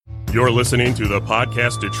You're listening to the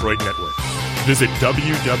Podcast Detroit Network. Visit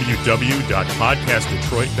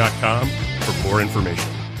www.podcastdetroit.com for more information.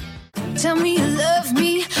 Tell me you love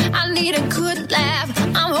me, I need a good laugh.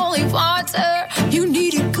 I'm holy water, you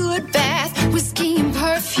need a good bath. Whiskey and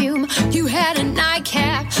perfume, you had a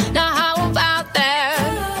nightcap. Now how about that?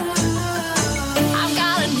 I've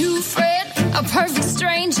got a new friend, a perfect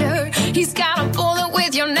stranger. He's got a bullet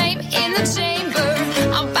with your name in the chamber.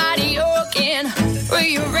 I'm body organ,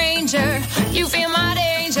 rearranger. You feel my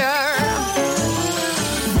danger.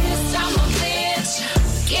 This time a bitch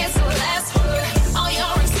gets the last word. All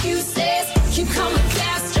your excuses keep coming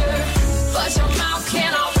faster, but your mouth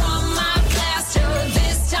cannot run my blaster.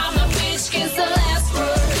 This time a bitch gets the last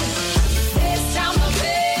word. This time a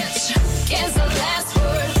bitch gets the last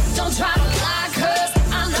word. Don't try to lie, cause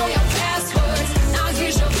I know your passwords. Now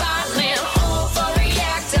here's your violent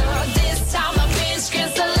overreactor. This time a bitch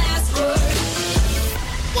gets the last word.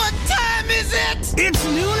 What time is it? It's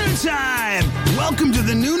Nooner time! Welcome to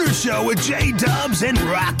the Nooner Show with J-Dubs and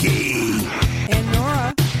Rocky. And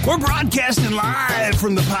Nora. We're broadcasting live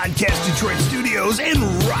from the Podcast Detroit studios in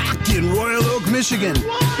rockin' Royal Oak, Michigan.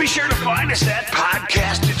 Be sure to find us at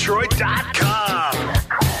podcastdetroit.com.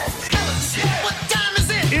 What time is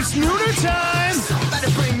it? It's Nooner time!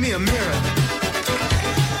 Somebody bring me a mirror.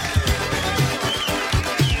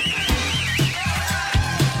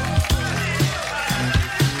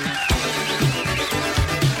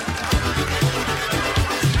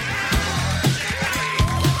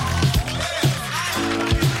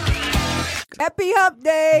 Happy Hump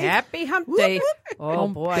Day. Happy Hump Day. Whoop, whoop. Oh,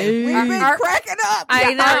 boy. We've been cracking up.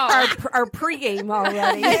 I know. Our pregame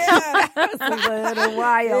already. Yeah. That was a little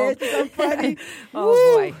wild. It's so funny. Oh,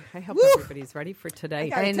 Woo. boy. I hope Woo. everybody's ready for today.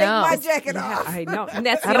 Gotta I take know. my jacket Yeah, off. I know. And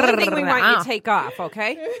that's the only thing we want you to take off,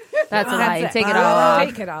 okay? That's a lie. it. Take it all off.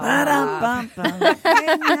 Take it all Ba-dum-bum-bum.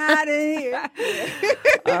 Getting out of here.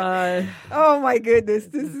 Oh, my goodness.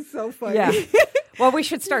 This is so funny. Yeah. Well, we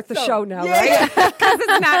should start the show now, yeah, right? Because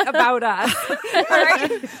it's not about us. All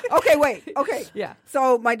right? Okay, wait. Okay. Yeah.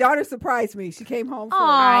 So my daughter surprised me. She came home from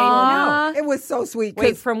I know. It was so sweet. Wait,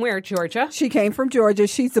 'cause from where, Georgia? she came from Georgia.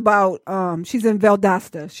 She's about she's in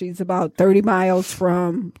Valdosta. She's about 30 miles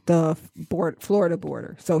from the Florida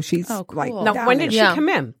border. So she's Oh, cool. like Now, down when there. did she Yeah. come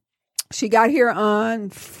in? She got here on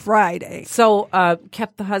Friday. So,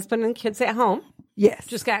 kept the husband and kids at home? Yes.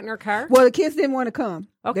 Just got in her car? Well, the kids didn't want to come.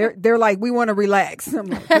 Okay. They're like, we want to relax. I'm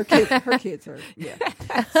like, her kids are, yeah.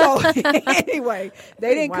 So anyway,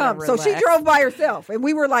 they didn't wanna come. So she relax. drove by herself, and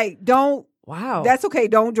we were like, don't. Wow. That's okay.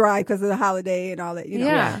 Don't drive because of the holiday and all that, you know.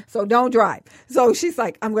 Yeah. So don't drive. So she's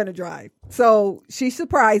like, I'm going to drive. So she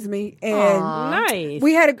surprised me, and nice.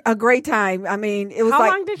 we had a great time. I mean, it was How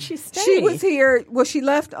like long did she stay? she was here. Well, she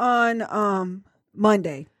left on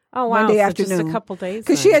Monday. Oh, wow. Monday So afternoon. just a couple days.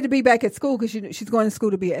 Because she then. had to be back at school because she's going to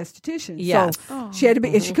school to be an esthetician. Yes. So she had to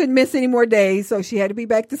be, and she couldn't miss any more days. So she had to be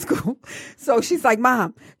back to school. So she's like,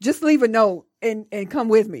 Mom, just leave a note and come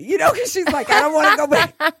with me. You know, because she's like, I don't want to go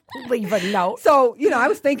back. Leave a note. So, you know, I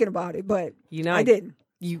was thinking about it, but You know, I didn't.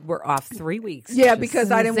 You were off 3 weeks. Yeah, Just-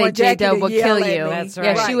 because I didn't Say want Jackie J-Dub to will yell kill at you. me. That's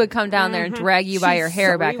Yeah, right. she would come down there and drag you by your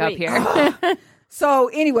hair back up 3 here. So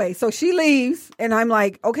anyway, so she leaves and I'm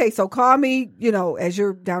like, okay, so call me, you know, as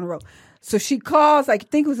you're down the road. So she calls, I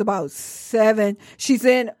think it was about 7. She's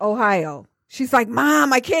in Ohio. She's like,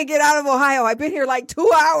 Mom, I can't get out of Ohio. I've been here like 2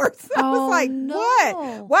 hours. I was Oh, like, no.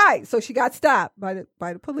 what? Why? So she got stopped by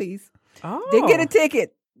the police. Oh. Didn't get a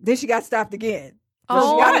ticket. Then she got stopped again. So Oh,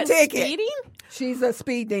 she got what? a ticket. Speeding? She's a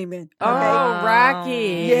speed demon. Oh, Okay?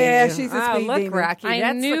 Rocky. Yeah, she's a Oh, speed look, demon. Rocky. I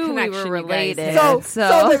That's knew the we connection were you guys related. had.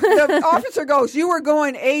 So the officer goes, you were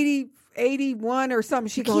going 80, 81 or something.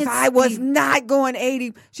 She goes, can't I was speed. not going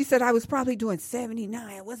 80. She said, I was probably doing 79.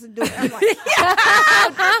 I wasn't doing, I'm like,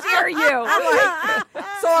 How dare you? I'm like,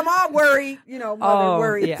 so I'm all worried, you know, mother Oh,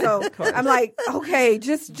 worried. yeah, So of course. I'm like, okay,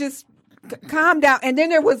 just calm down. And then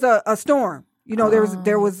there was a storm. You know, there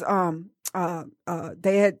was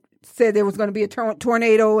they had said there was going to be a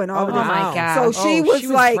tornado and all of Oh, this. my God. So she was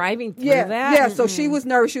like, driving through yeah, that? yeah. So she was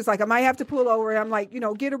nervous. She was like, I might have to pull over. And I'm like, you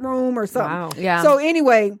know, get a room or something. Wow. Yeah. So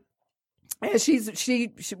anyway, and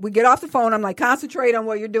we get off the phone. I'm like, concentrate on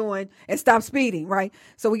what you're doing and stop speeding, right?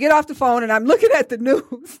 So we get off the phone and I'm looking at the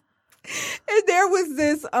news, and there was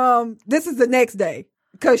this. This is the next day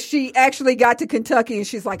because she actually got to Kentucky and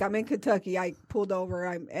she's like, I'm in Kentucky. I pulled over.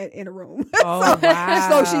 I'm in a room. Oh, wow.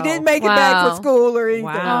 So she didn't make it back Wow. for school or anything.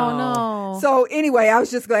 Wow. Oh, no. So anyway, I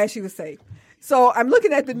was just glad she was safe. So I'm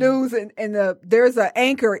looking at the news and there's an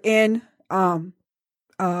anchor in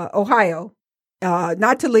Ohio.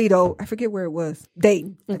 not Toledo. I forget where it was.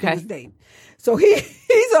 Dayton. I think Okay. it was Dayton. So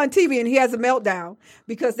he's on TV and he has a meltdown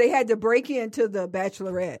because they had to break into the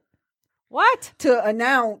Bachelorette What? to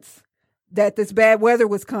announce that this bad weather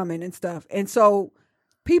was coming and stuff. And so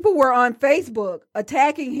people were on Facebook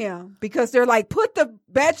attacking him because they're like, put the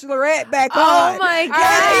Bachelorette back on. Oh my And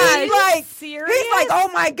gosh. he's like, Serious? he's like, oh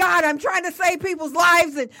my God, I'm trying to save people's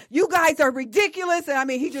lives and you guys are ridiculous. And I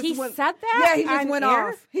mean, he just He went. said that Yeah, he just on went air?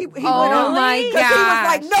 off. He went Oh off. my 'Cause he was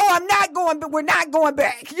like, gosh. no, I'm not going, but we're not going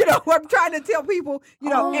back. You know, I'm trying to tell people, you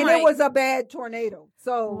know, Oh and my- it was a bad tornado.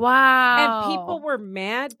 So Wow. And people were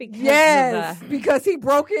mad because yes, of the... because he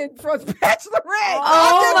broke in from Bachelorette. Oh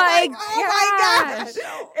I'm just my like, oh my gosh.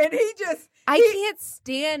 And he just, I he- can't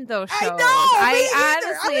stand those shows. I know. me either. I I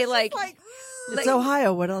honestly was just like. It's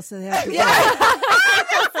Ohio. What else do they have to do?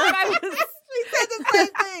 She said the same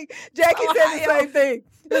thing. Jackie said the same thing.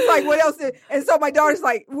 It's like, what else? And so my daughter's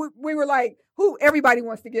like, we were like, who? Everybody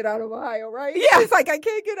wants to get out of Ohio, right? Yeah. It's like, I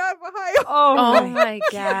can't get out of Ohio. Oh my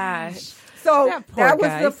gosh. So That poor that was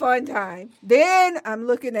guy. the fun time. Then I'm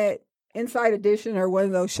looking at Inside Edition or one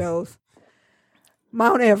of those shows.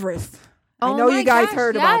 Mount Everest. I Oh know my you guys gosh,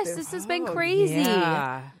 heard about yes, this. this has been crazy.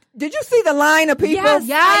 Yeah. Did you see the line of people?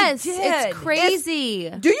 Yes, did. it's crazy.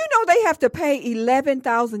 Do you know they have to pay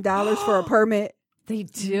 $11,000 for a permit? They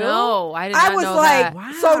do? No, I did I not was know like,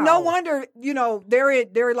 that. so no Wow. wonder, you know,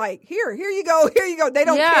 they're like, here you go. They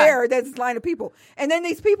don't Yeah. care. That's this line of people. And then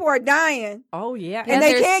these people are dying Oh, yeah. and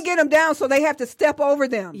they there's- can't get them down. So they have to step over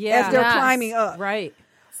them Yeah. as they're Yes. climbing up. Right.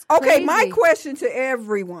 Okay. My crazy. question to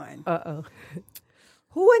everyone, Uh-oh.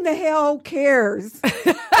 who in the hell cares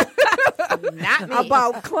Not me.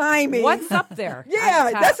 about climbing? What's up there? Yeah,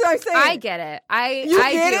 on top? that's what I'm saying. I get it. I You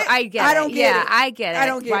I get do. it? I get I it. don't get yeah, it. I get it. I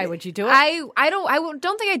don't get Why it. would you do it? I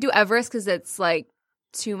don't think I do Everest because it's like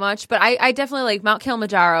too much, but I definitely like Mount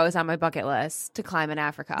Kilimanjaro is on my bucket list to climb in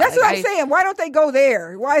Africa. That's what I'm saying. Why don't they go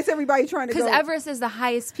there? Why is everybody trying to go? Because Everest is the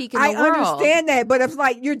highest peak in I the world. understand that, but it's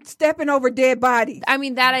like you're stepping over dead bodies. I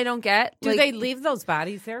mean that I don't get. Do Like, they leave those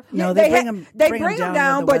bodies there? No, they bring them. They bring them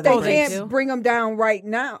down, but they when the weather can't breaks. bring them down right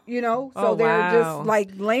now. You know, so Oh, they're wow. just like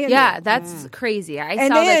laying. Yeah, there. that's crazy. I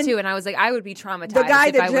And saw that then too, and I was like, I would be traumatized. The guy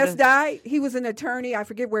if that I just would've- died, he was an attorney. I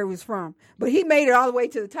forget where he was from, but he made it all the way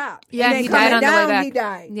to the top. Yeah, and then he coming died on the way down, back. he died.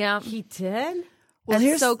 Yeah, He did? Well, that's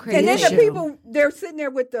here's so crazy. And then the issue. people, they're sitting there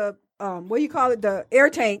with the what do you call it, the air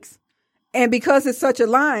tanks, and because it's such a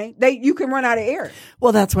line, you can run out of air.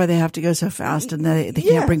 Well, that's why they have to go so fast, and they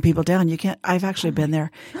Yeah. can't bring people down. You can't. I've actually been there.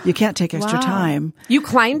 You can't take extra time. You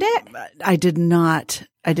climbed it? I did not.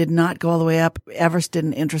 I did not go all the way up. Everest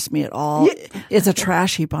didn't interest me at all. It's a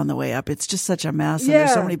trash heap on the way up. It's just such a mess. And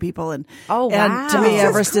there's so Yeah. many people. And Oh, and to wow. me, It's just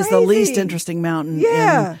Everest is the least crazy. interesting mountain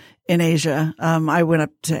Yeah. in Asia. I went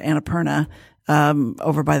up to Annapurna,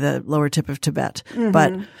 over by the lower tip of Tibet.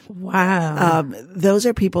 But Wow. those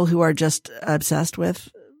are people who are just obsessed with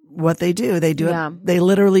what they do. They do Yeah. it. They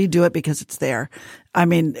literally do it because it's there. I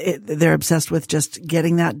mean, they're obsessed with just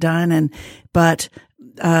getting that done. But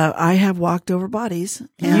I have walked over bodies.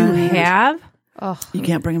 you And have? you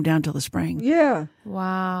can't bring them down till the spring. Yeah,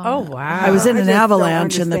 wow. Oh, wow. I was in I an just don't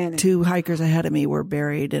avalanche, and the understand it. two hikers ahead of me were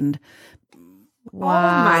buried, and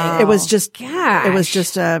Wow. it was just gosh. it was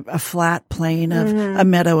just a flat plain of a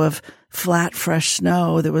meadow of flat, fresh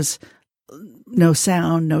snow. There was no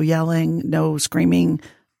sound, no yelling, no screaming,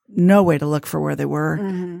 no way to look for where they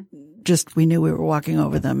were. Just we knew we were walking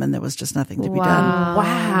over them, and there was just nothing to be done.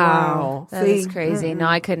 Wow. That is See? crazy. No,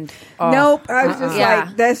 I couldn't. nope. I was just Yeah.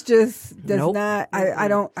 like, that's just does Nope. not. I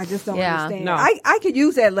just don't Yeah. understand. No. I could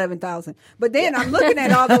use that 11,000, but then I'm looking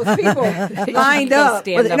at all those people lined up,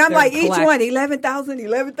 stand and up I'm there like, and each collect. one 11,000,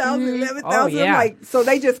 11,000, 11,000. Oh, yeah. Like, so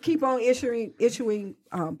they just keep on issuing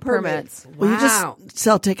permits. Permits. Well, you Wow. just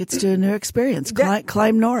sell tickets to a new experience.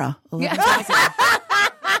 Climb Nora.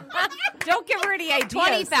 Don't give her any ideas.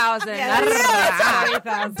 20,000.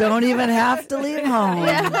 Don't even have to leave home.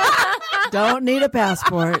 Don't need a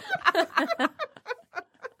passport.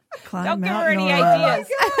 Climb Don't give Mount her any Nora. ideas.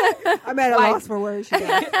 I'm at a loss for words. You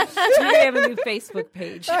guys. You're going to have a new Facebook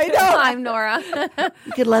page. I know. I'm Nora.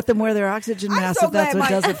 You could let them wear their oxygen I'm mask so if that's glad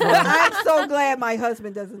what does it for them. I'm so glad my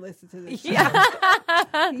husband doesn't listen to this.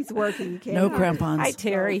 Yeah, he's working. He can't. No help it. crampons. Hi,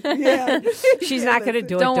 Terry. Yeah, She's not going to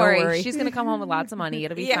do it. Don't worry. worry. She's going to come home with lots of money.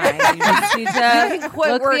 It'll be Yeah. fine. You just need to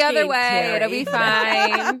quit look the other working, way. Terry. It'll be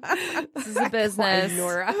fine. This is a business.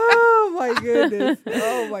 Nora. Oh my goodness.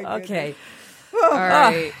 Oh my goodness. Okay. All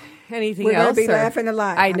right. Anything We're gonna else? be or- laughing a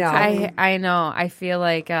lot. I know. I know. I feel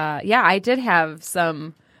like, yeah, I did have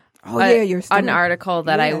some. Oh yeah, you're still an article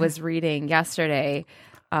that I Yeah. was reading yesterday,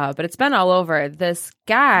 but it's been all over. This I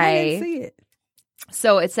guy. didn't see it.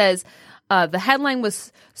 So it says the headline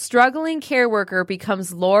was struggling care worker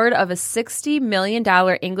becomes lord of a $60 million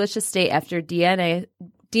English estate after DNA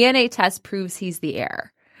test proves he's the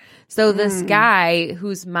heir. So this guy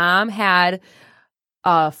whose mom had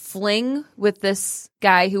a fling with this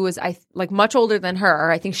guy who was much older than her.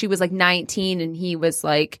 I think she was like 19 and he was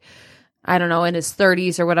like, I don't know, in his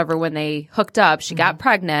 30s or whatever when they hooked up. She got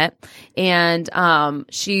pregnant and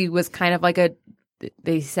she was kind of like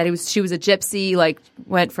they said she was a gypsy, like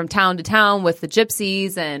went from town to town with the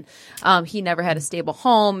gypsies, and he never had a stable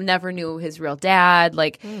home, never knew his real dad.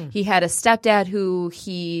 Like he had a stepdad who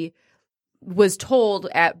he was told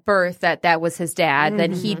at birth that was his dad.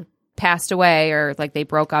 Then he passed away, or like they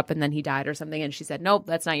broke up and then he died or something. And she said, "Nope,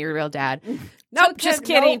 that's not your real dad." Nope, just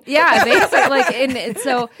kidding. Nope. Yeah, basically,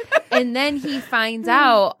 and then he finds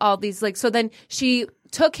out all these so then she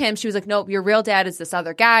took him. She was like, "Nope, your real dad is this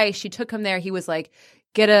other guy." She took him there. He was like,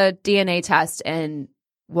 "Get a DNA test and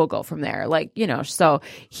we'll go from there." So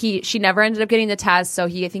she never ended up getting the test. So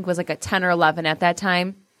he, I think, was like a 10 or 11 at that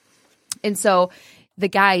time. And so the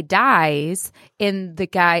guy dies, and the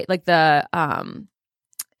guy,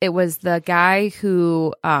 it was the guy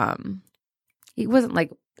who, he wasn't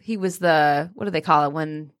like, he was the, what do they call it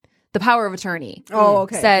when the power of attorney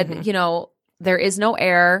said, there is no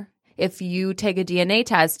heir. If you take a DNA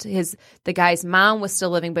test, the guy's mom was still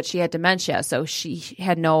living, but she had dementia. So she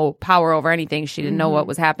had no power over anything. She didn't know what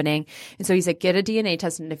was happening. And so he said, get a DNA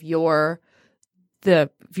test. And if you're the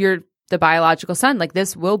biological son, like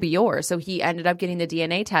this will be yours. So he ended up getting the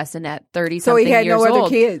DNA test, and at 30-something years old. So he had no other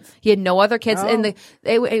kids? He had no other kids. And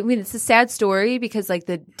it's a sad story because like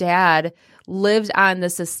the dad lived on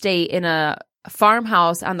this estate in a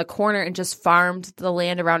farmhouse on the corner and just farmed the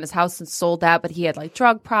land around his house and sold that, but he had like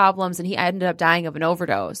drug problems and he ended up dying of an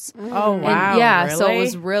overdose. Oh wow. And really? So it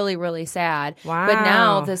was really, really sad. Wow. But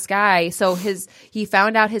now this guy, so he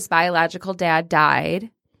found out his biological dad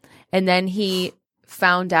died, and then he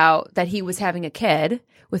found out that he was having a kid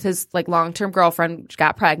with his like long-term girlfriend,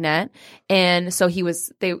 got pregnant. And so he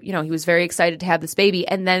was very excited to have this baby.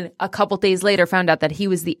 And then a couple days later found out that he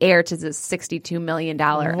was the heir to this $62 million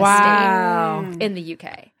estate in the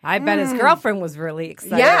UK. I bet his girlfriend was really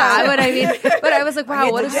excited. Yeah, but I was like,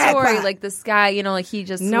 wow, what a story. Like this guy, like he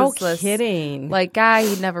just was this kidding. Like guy,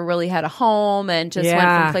 he never really had a home and just went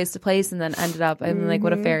from place to place and then ended up, like,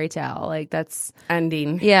 what a fairy tale. Like that's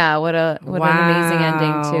ending. Yeah, what an amazing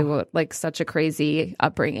ending to like such a crazy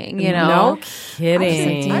upbringing, No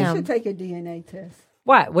kidding. I should take a DNA test.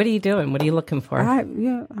 What are you doing? What are you looking for? I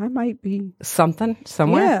might be something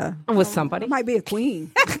somewhere. Yeah, with somebody. I might be a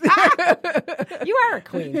queen. You are a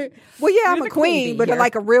queen. Well, yeah, I'm a queen, but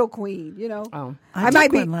like a real queen. Oh, I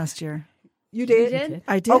might be one last year. You did?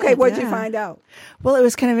 I did. Okay, what did you find out? Well, it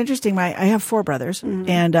was kind of interesting. I have 4 brothers,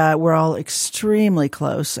 and we're all extremely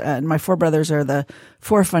close. And my 4 brothers are the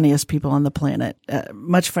 4 funniest people on the planet,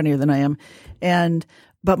 much funnier than I am.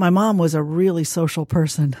 But my mom was a really social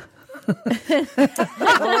person.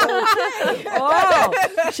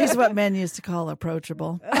 She's what men used to call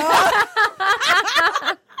approachable.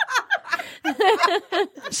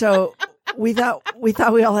 So we thought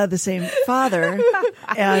we all had the same father,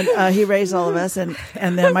 and he raised all of us. And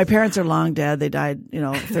then my parents are long dead; they died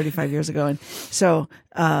 35 years ago. And so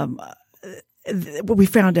we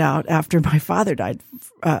found out after my father died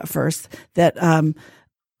first that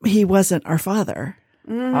he wasn't our father.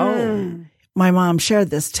 Oh. My mom shared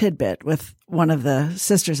this tidbit with one of the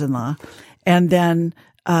sisters-in-law, and then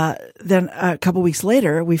a couple weeks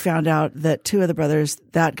later, we found out that 2 of the brothers,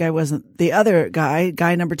 that guy wasn't the other guy.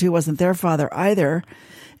 Guy number 2 wasn't their father either.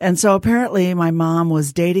 And so apparently my mom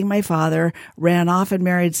was dating my father, ran off and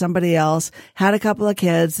married somebody else, had a couple of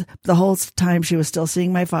kids. The whole time she was still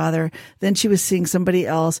seeing my father. Then she was seeing somebody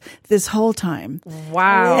else this whole time.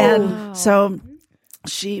 Wow. And so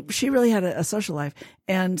she really had a social life.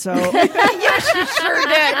 And so yeah, she sure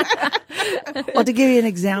did. Well, to give you an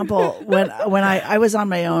example, when I was on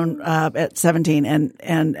my own at 17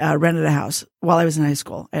 and rented a house while I was in high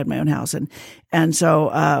school, I had my own house, and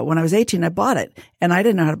so when I was 18, I bought it, and I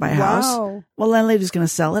didn't know how to buy a house. Well, landlady was going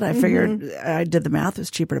to sell it. I figured I did the math; it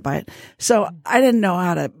was cheaper to buy it. So I didn't know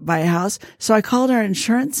how to buy a house. So I called our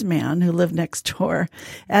insurance man who lived next door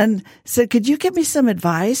and said, "Could you give me some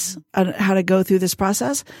advice on how to go through this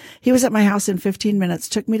process?" He was at my house in 15 minutes.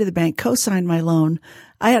 Took me to the bank, co-signed my loan.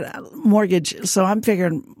 I had a mortgage, so I'm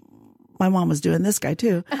figuring my mom was doing this guy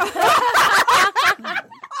too.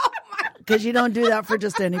 Because you don't do that for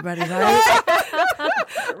just anybody, right?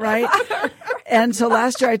 Right? And so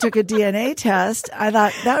last year I took a DNA test. I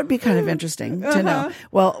thought that would be kind of interesting to know.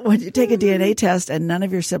 Well, when you take a DNA test and none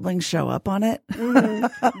of your siblings show up on it.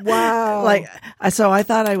 Wow. So I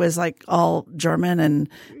thought I was like all German, and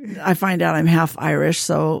I find out I'm half Irish.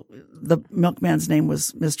 So the milkman's name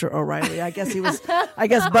was Mr. O'Reilly. I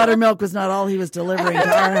guess buttermilk was not all he was delivering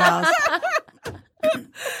to our house.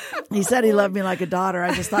 He said he loved me like a daughter.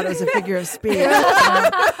 I just thought it was a figure of speech.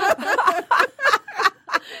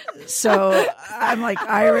 So I'm like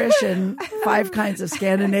Irish and 5 kinds of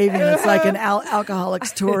Scandinavian. It's like an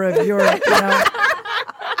alcoholics tour of Europe, you know.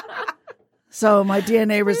 So my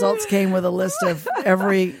DNA results came with a list of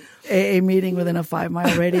every AA meeting within a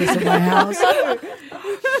 5-mile radius of my house.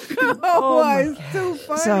 It's too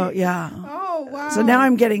funny. So yeah. Oh, wow. So now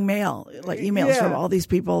I'm getting emails from all these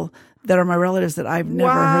people that are my relatives that I've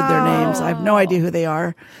never heard their names. I have no idea who they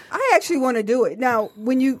are. I actually want to do it. Now,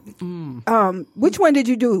 when you, which one did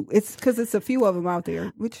you do? It's because it's a few of them out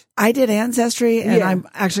there. Which I did Ancestry, and I'm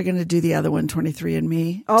actually going to do the other one,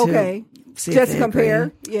 23andMe. Okay. Just compare.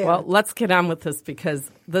 Agree. Yeah. Well, let's get on with this because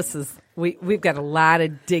this is we've got a lot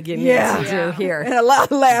of digging to do here. And a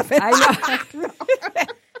lot of laughing.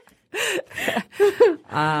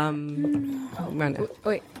 I know.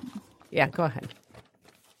 Wait. Yeah, go ahead.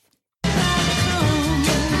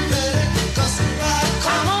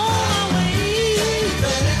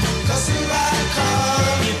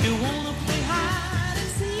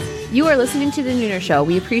 You are listening to The Nooner Show.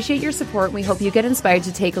 We appreciate your support, and we hope you get inspired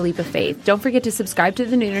to take a leap of faith. Don't forget to subscribe to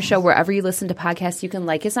The Nooner Show wherever you listen to podcasts. You can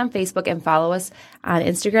like us on Facebook and follow us on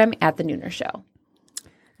Instagram at The Nooner Show.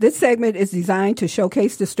 This segment is designed to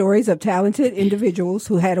showcase the stories of talented individuals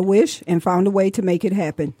who had a wish and found a way to make it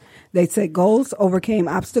happen. They set goals, overcame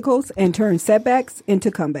obstacles, and turned setbacks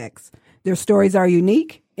into comebacks. Their stories are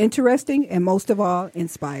unique, interesting, and most of all,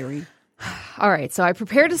 inspiring. All right, so I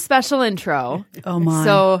prepared a special intro. Oh, my.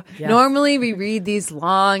 So normally we read these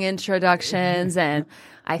long introductions, and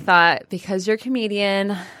I thought because you're a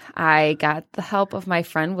comedian, I got the help of my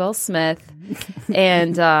friend Will Smith,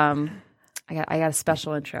 and I got a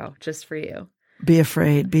special intro just for you. Be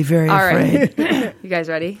afraid. Be very All afraid. right. You guys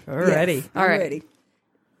ready? We're ready. All right. Ready.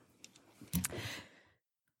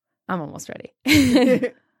 I'm almost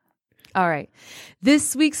ready. All right.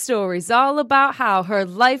 This week's story is all about how her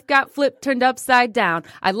life got flipped, turned upside down.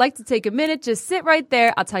 I'd like to take a minute, just sit right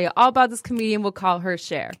there. I'll tell you all about this comedian. We'll call her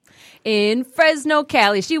Cher. In Fresno,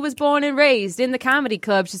 Cali, she was born and raised in the comedy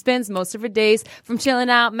club. She spends most of her days from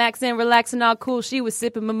chilling out, maxing, relaxing, all cool. She was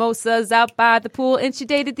sipping mimosas out by the pool, and she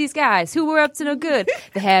dated these guys who were up to no good.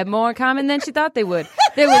 They had more in common than she thought they would.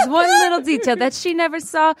 There was one little detail that she never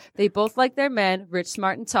saw. They both liked their men, rich,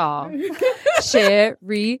 smart, and tall.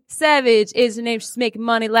 Sherry Savage is her name. She's making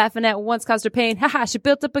money, laughing at what once caused her pain. Haha, she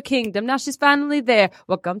built up a kingdom. Now she's finally there.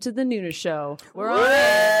 Welcome to the Nooner Show. We're on I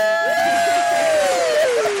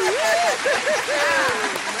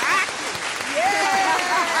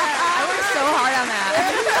worked so hard on that.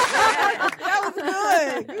 That was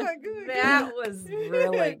good. Good. That was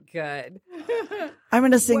really good. I'm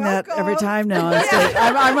going to sing that every time now on stage.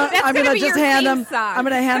 I'm going to just hand them. I'm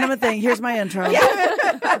going to hand them a thing. Here's my intro.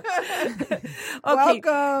 Okay,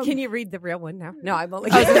 Welcome. can you read the real one now? No, I'm only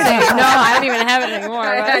I was gonna say, no, I don't even have it anymore.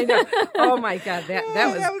 I know. Oh my God, that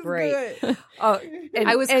was great. Good. Oh,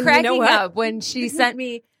 I was and cracking you know what? up when she sent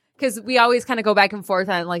me, because we always kind of go back and forth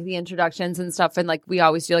on like the introductions and stuff, and like we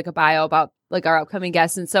always do like a bio about like our upcoming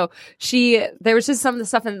guests. And so there was just some of the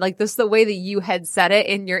stuff, and like this, the way that you had said it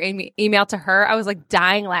in your email to her, I was like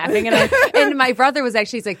dying laughing. And my brother was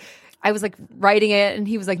actually, he's like, I was like writing it, and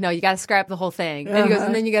he was like, "No, you got to scrap the whole thing." And he goes,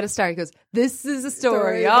 "And then you got to start." He goes, "This is a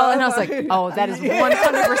story, y'all." And I was like, "Oh, that is 100% what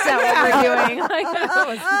we're doing." Like, that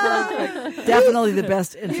was perfect. Definitely the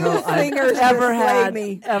best intro I've singers ever just had. slayed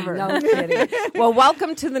me. Ever. No kidding. Well,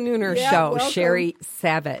 welcome to the Nooner Show, welcome. Sherry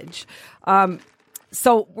Savage.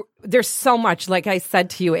 So there's so much. Like I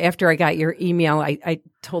said to you after I got your email, I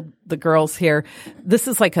told the girls here, this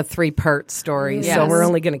is like a 3-part story. Yes. So we're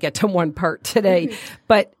only going to get to one part today.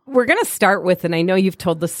 But we're going to start with, and I know you've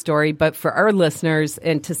told the story, but for our listeners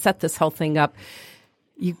and to set this whole thing up,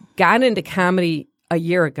 you got into comedy a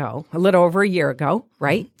little over a year ago,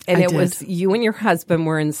 right? And I it did. was you and your husband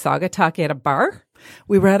were in Saugatuck at a bar?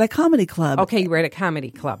 We were at a comedy club. Okay, you were at a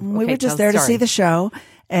comedy club. We Okay, were just tell there the to see story. the show,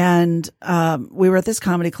 and we were at this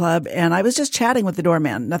comedy club, and I was just chatting with the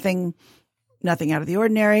doorman. Nothing out of the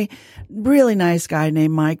ordinary. Really nice guy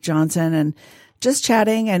named Mike Johnson, and just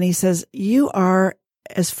chatting. And he says, "You are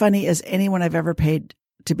as funny as anyone I've ever paid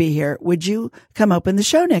to be here. Would you come open the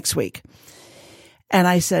show next week?" And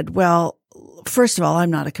I said, "Well, first of all,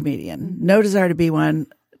 I'm not a comedian. No desire to be one.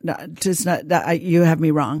 No, just not. You have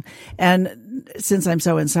me wrong. And then, since I'm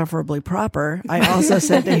so insufferably proper, I also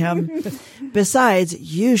said to him, besides,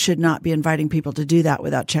 you should not be inviting people to do that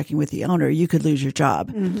without checking with the owner. You could lose your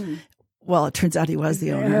job. Well, it turns out he was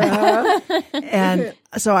the owner. And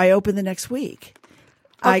so I opened the next week.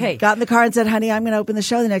 Okay. I got in the car and said, honey, I'm going to open the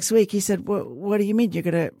show the next week. He said, what do you mean? You're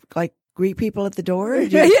going to greet people at the door?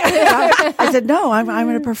 I said, no, I'm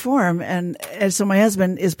going to perform. And so my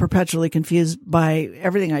husband is perpetually confused by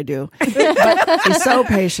everything I do, but he's so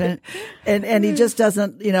patient and he just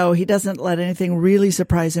doesn't, he doesn't let anything really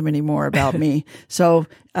surprise him anymore about me. So,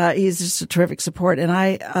 he's just a terrific support. And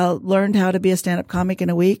I, learned how to be a stand-up comic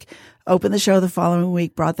in a week, opened the show the following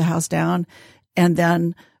week, brought the house down, and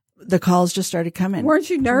then the calls just started coming. Weren't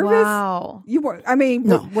you nervous? Wow. You were. I mean,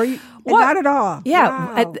 No. were you? Well, not at all.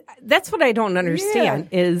 Yeah, Wow. that's what I don't understand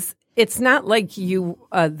is it's not like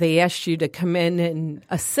they asked you to come in and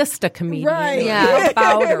assist a comedian Right. or Yeah. help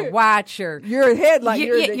out or watch or You're a headline.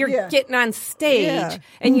 you're getting on stage Yeah.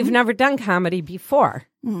 and you've never done comedy before.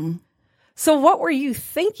 So what were you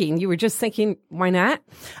thinking? You were just thinking, why not?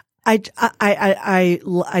 I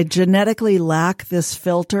genetically lack this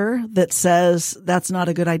filter that says that's not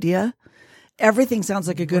a good idea. Everything sounds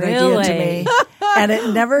like a good idea to Really? me. And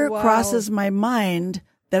it never crosses my mind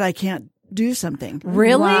that I can't do something.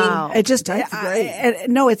 Really? Wow. It just, That's great.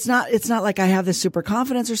 no, it's not like I have this super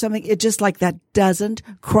confidence or something. It just like that doesn't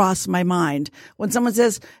cross my mind. When someone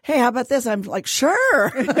says, hey, how about this? I'm like,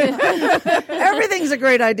 sure. Everything's a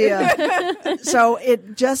great idea. So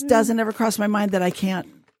it just doesn't ever cross my mind that I can't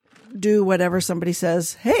do whatever somebody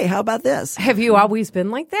says. Hey, how about this? Have you always been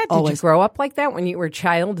like that? Did Always. you grow up like that when you were a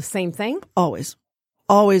child? The same thing? Always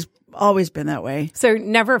been that way. So you're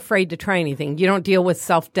never afraid to try anything. You don't deal with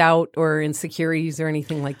self-doubt or insecurities or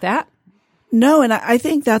anything like that? No, and I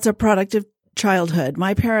think that's a product of childhood.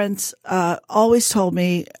 My parents always told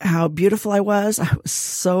me how beautiful I was. I was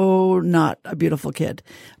so not a beautiful kid,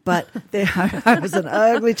 but I was an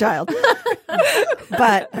ugly child.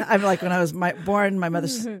 But I'm like, when I was born,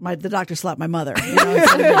 the doctor slapped my mother.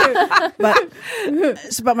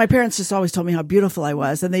 But my parents just always told me how beautiful I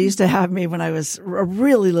was, and they used to have me when I was a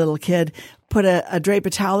really little kid put a drape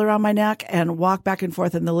of towel around my neck and walk back and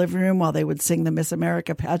forth in the living room while they would sing the Miss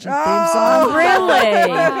America pageant theme song.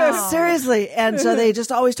 Really? Seriously. And so they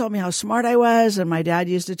just always told me how smart I was. And my dad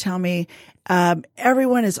used to tell me,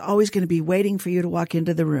 everyone is always going to be waiting for you to walk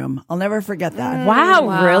into the room. I'll never forget that.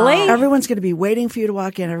 Wow, really? Everyone's going to be waiting for you to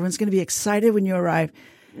walk in. Everyone's going to be excited when you arrive.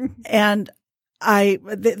 And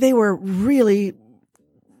they were really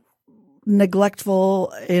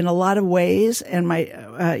neglectful in a lot of ways. And they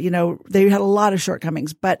had a lot of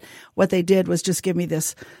shortcomings, but what they did was just give me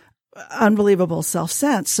this unbelievable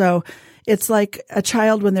self-sense. So it's like a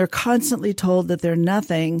child when they're constantly told that they're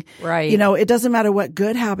nothing. Right. It doesn't matter what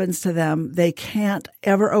good happens to them. They can't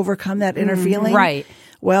ever overcome that inner feeling. Right.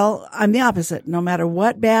 Well, I'm the opposite. No matter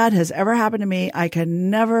what bad has ever happened to me, I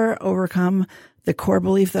can never overcome the core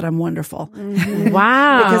belief that I'm wonderful.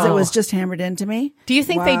 Wow. Because it was just hammered into me. Do you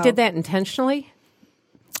think they did that intentionally?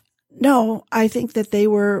 No, I think that they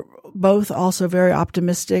were both also very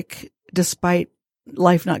optimistic despite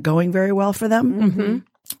life not going very well for them. Mm-hmm.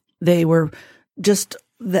 They were just,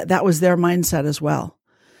 that was their mindset as well.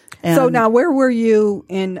 And So now, where were you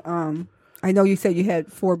in? I know you said you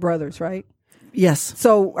had 4 brothers, right? yes,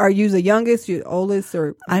 So are you the youngest, you the oldest,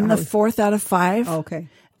 or I'm the 4th out of 5. Okay.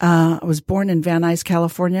 I was born in Van Nuys,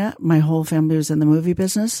 California. My whole family was in the movie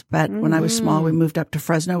business, but when I was small, we moved up to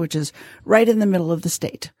Fresno, which is right in the middle of the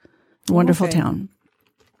state. Wonderful Okay. town.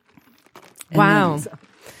 Wow.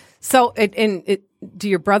 So, do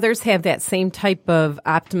your brothers have that same type of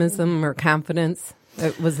optimism or confidence?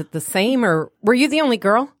 Was it the same, or were you the only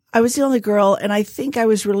girl? I was the only girl, and I think I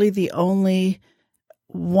was really the only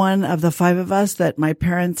one of the 5 of us that my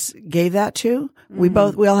parents gave that to. We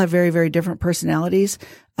all have very, very different personalities.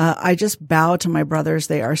 I just bow to my brothers.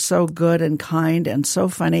 They are so good and kind and so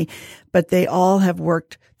funny, but they all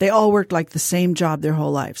worked like the same job their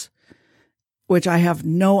whole lives, which I have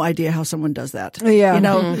no idea how someone does that.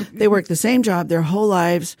 Yeah. They work the same job their whole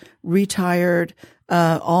lives, retired,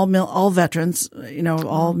 all veterans,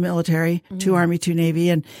 all military, 2 Army, 2 Navy.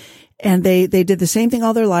 And they did the same thing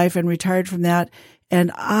all their life and retired from that. And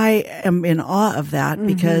I am in awe of that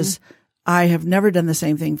because I have never done the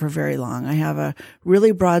same thing for very long. I have a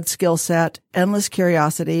really broad skill set, endless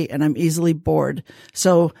curiosity, and I'm easily bored.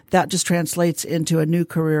 So that just translates into a new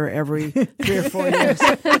career every 3 or 4 years.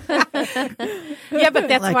 Yeah, but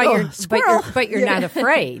that's Like, why oh, you're squirrel. but you're not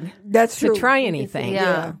afraid That's to true. try anything.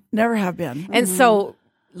 Yeah. Never have been. And so,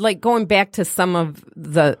 like, going back to some of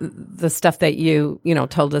the stuff that you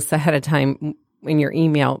told us ahead of time in your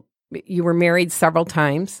email, you were married several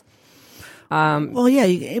times. Well, yeah,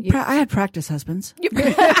 I had practice husbands.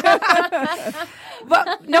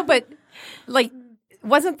 Well, no, but like,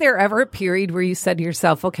 wasn't there ever a period where you said to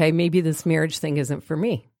yourself, okay, maybe this marriage thing isn't for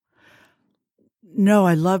me? No,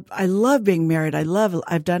 I love being married.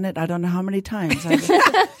 I've done it. I don't know how many times.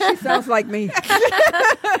 She sounds like me.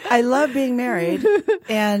 I love being married,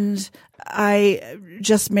 and I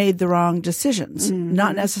just made the wrong decisions.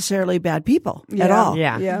 Not necessarily bad people at all.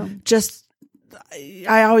 Yeah. Just,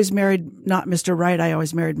 I always married not Mr. Right. I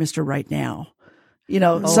always married Mr. Right now. You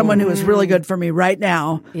know, someone who is really good for me right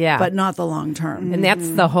now, but not the long term. And that's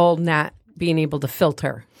the whole not being able to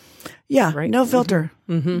filter. Yeah, Right? no filter.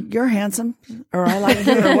 You're handsome, or I like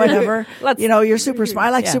you, or whatever. You're super smart. I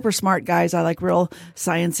like super smart guys. I like real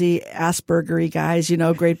sciencey, Aspergery guys.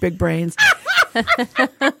 Great big brains.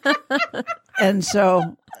 And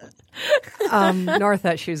so, Nora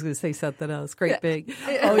thought she was going to say something else. Great big.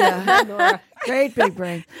 oh yeah, great big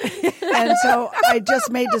brain. And so I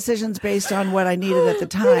just made decisions based on what I needed at the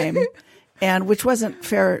time. And which wasn't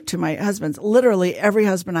fair to my husbands. Literally every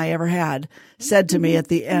husband I ever had said to me at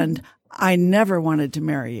the end, I never wanted to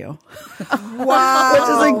marry you. Wow. Which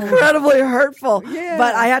is incredibly hurtful. Yeah.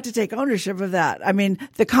 But I had to take ownership of that. I mean,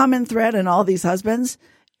 the common thread in all these husbands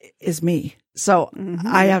is me. So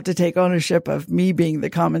I have to take ownership of me being the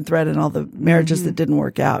common thread in all the marriages that didn't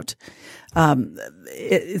work out.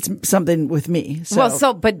 It's something with me.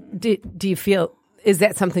 So. But do you feel, is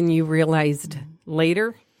that something you realized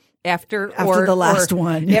later? After the last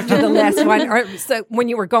one. After the last one. Or, so when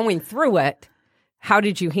you were going through it, how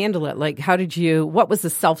did you handle it? Like, what was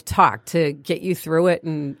the self-talk to get you through it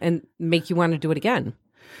and make you want to do it again?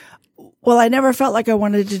 Well, I never felt like I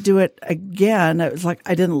wanted to do it again. It was like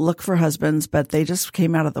I didn't look for husbands, but they just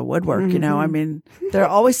came out of the woodwork, I mean, there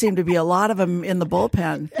always seemed to be a lot of them in the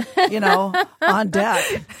bullpen, on deck.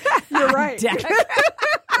 You're right.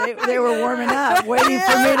 They were warming up, waiting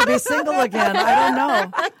for me to be single again. I don't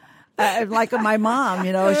know. Like my mom,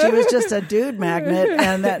 she was just a dude magnet,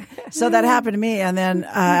 and that happened to me. And then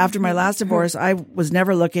after my last divorce, I was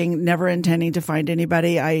never looking, never intending to find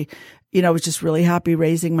anybody. I, was just really happy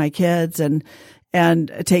raising my kids and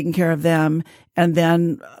taking care of them. And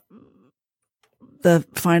then the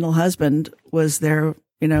final husband was there,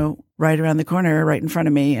 right around the corner, right in front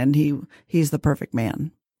of me, and he's the perfect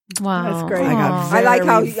man. Wow, that's great. I like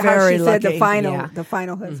how she very said lucky. the final Yeah. the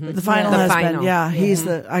final husband. The final The husband, final. yeah. He's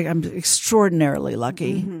I'm extraordinarily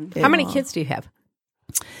lucky. How many kids do you have?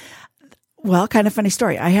 Well, kind of funny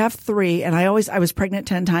story. I have 3, and I was pregnant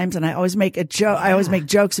 10 times, and I always make a joke. I always make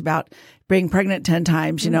jokes about being pregnant 10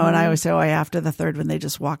 times, and I always say, after the 3rd when they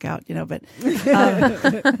just walk out, but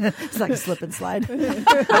it's like a slip and slide.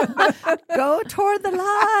 Go toward the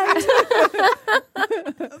light.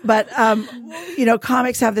 But,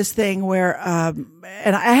 comics have this thing where,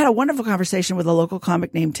 and I had a wonderful conversation with a local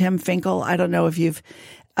comic named Tim Finkel. I don't know if you've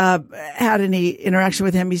had any interaction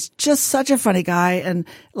with him. He's just such a funny guy. And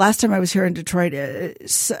last time I was here in Detroit,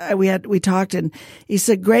 we talked, and he's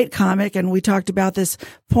a great comic. And we talked about this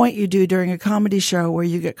point you do during a comedy show where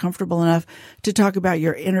you get comfortable enough to talk about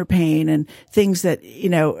your inner pain and things that,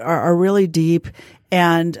 are really deep.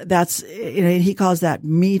 And that's, he calls that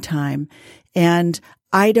me time. And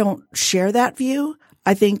I don't share that view.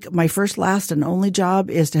 I think my first, last, and only job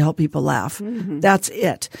is to help people laugh. That's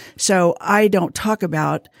it. So I don't talk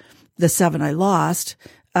about the 7 I lost,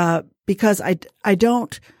 because I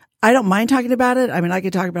don't mind talking about it. I mean, I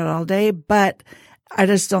could talk about it all day, but I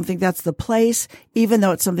just don't think that's the place. Even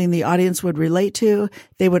though it's something the audience would relate to,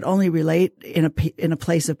 they would only relate in a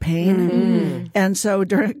place of pain. And so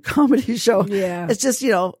during a comedy show, it's just,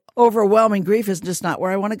 overwhelming grief is just not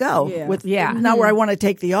where I want to go. Not where I want to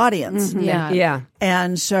take the audience. Yeah.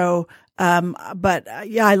 And so,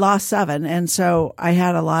 I lost 7. And so I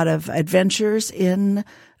had a lot of adventures in,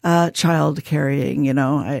 child carrying,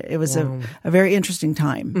 it was a very interesting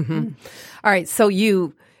time. All right. So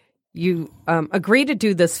you agreed to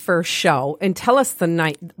do this first show, and tell us the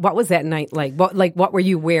night. What was that night like? What were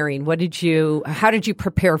you wearing? How did you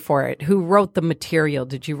prepare for it? Who wrote the material?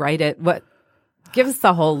 Did you write it? Give us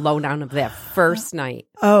the whole lowdown of that first night.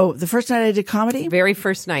 Oh, the first night I did comedy? Very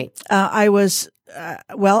first night. I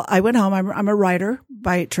went home. I'm a writer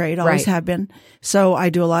by trade, always have been. So I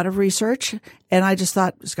do a lot of research, and I just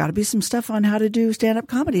thought there's got to be some stuff on how to do stand-up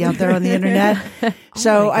comedy out there on the internet.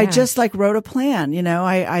 So I just wrote a plan.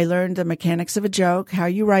 I learned the mechanics of a joke, how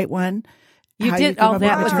you write one. You did all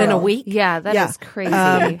that within a week? Yeah, that is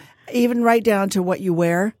crazy. Even right down to what you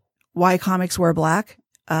wear, why comics wear black.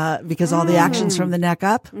 Because all the action's from the neck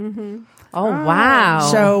up. Oh, wow.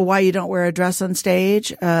 So why you don't wear a dress on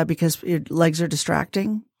stage, because your legs are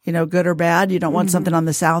distracting. good or bad. You don't want something on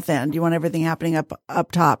the south end. You want everything happening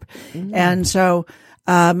up top. And so,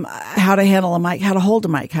 how to handle a mic, how to hold a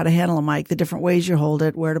mic, how to handle a mic, the different ways you hold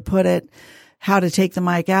it, where to put it, how to take the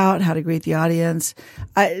mic out, how to greet the audience.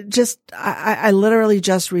 I literally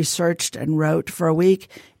just researched and wrote for a week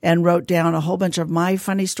and wrote down a whole bunch of my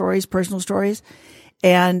funny stories, personal stories,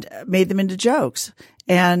 and made them into jokes.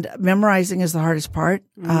 And memorizing is the hardest part.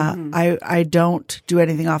 I don't do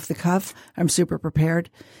anything off the cuff. I'm super prepared.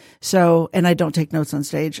 So, and I don't take notes on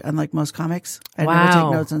stage, unlike most comics. I never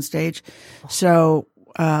take notes on stage. So,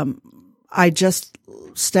 I just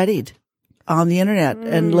studied on the internet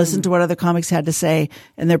and listened to what other comics had to say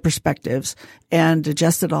and their perspectives and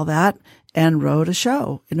digested all that and wrote a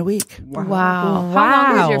show in a week. Wow.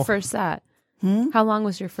 How long was your first set? How long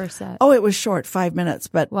was your first set? Oh, it was short, 5 minutes.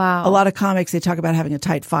 But a lot of comics, they talk about having a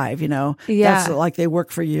tight 5, Yeah. That's like they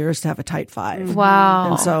work for years to have a tight 5.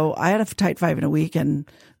 Wow. And so I had a tight 5 in a week and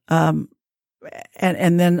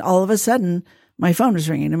then all of a sudden my phone was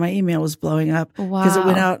ringing and my email was blowing up because it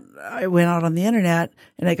went out on the internet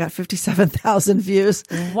and I got 57,000 views.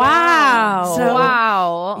 Wow. So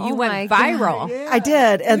wow. You Oh went my viral. God. I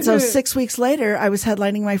did. And so 6 weeks later, I was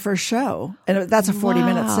headlining my first show and that's a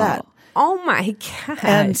 40-minute set. Oh my God.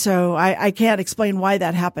 And so I can't explain why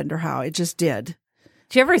that happened or how. It just did.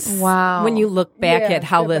 Do you ever, Wow. when you look back at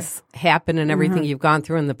how this happened and everything you've gone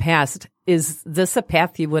through in the past, is this a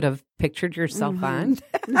path you would have pictured yourself on?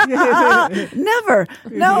 Never.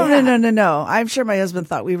 No. I'm sure my husband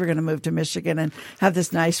thought we were going to move to Michigan and have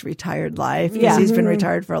this nice retired life because he's been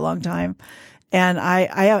retired for a long time. And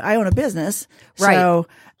I own a business. Right. So,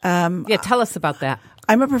 Yeah, tell us about that.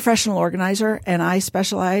 I'm a professional organizer and I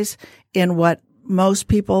specialize in what most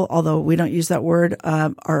people, although we don't use that word,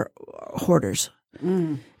 are hoarders.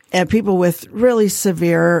 And people with really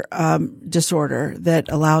severe disorder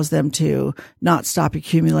that allows them to not stop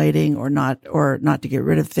accumulating or not to get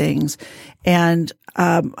rid of things. And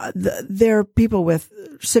they're people with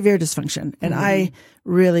severe dysfunction. And I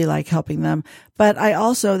really like helping them. But I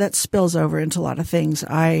also, that spills over into a lot of things.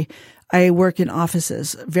 I work in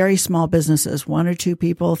offices, very small businesses, 1 or 2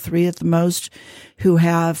 people, 3 at the most, who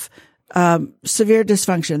have severe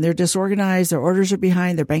dysfunction. They're disorganized. Their orders are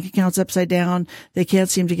behind. Their bank account's upside down. They can't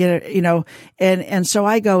seem to get it, and so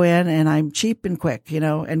I go in and I'm cheap and quick,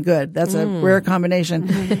 and good. That's a rare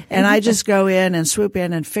combination. And I just go in and swoop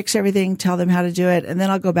in and fix everything, tell them how to do it. And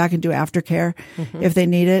then I'll go back and do aftercare if they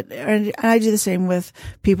need it. And I do the same with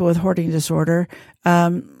people with hoarding disorder.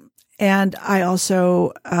 And I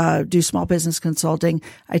also do small business consulting.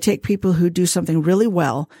 I take people who do something really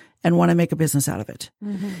well and want to make a business out of it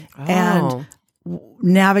and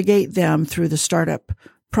navigate them through the startup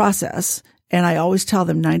process. And I always tell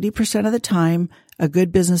them 90% of the time, a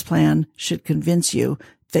good business plan should convince you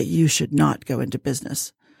that you should not go into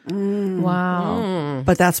business. Wow.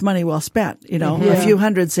 But that's money well spent. A few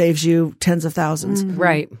hundred saves you tens of thousands.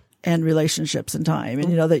 Right. And relationships and time,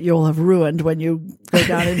 and that you'll have ruined when you go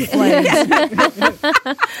down in flames.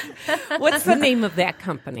 What's the name of that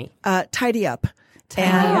company? Tidy Up.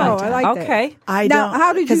 I like that. Okay. I Now, don't,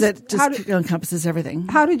 how did you- because it just encompasses everything.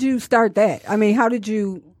 How did you start that? I mean, how did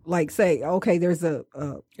you say, okay, there's a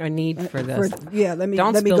need for this. let me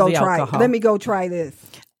Don't let me spill go the try. alcohol. Let me go try this.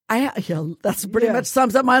 That's pretty much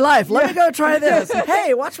sums up my life. Let me go try this.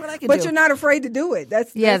 Hey, watch what I can do. But you're not afraid to do it.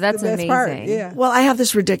 That's that's the best part. amazing. Yeah. Well, I have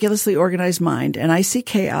this ridiculously organized mind, and I see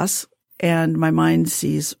chaos, and my mind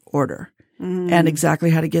sees order and exactly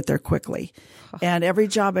how to get there quickly. And every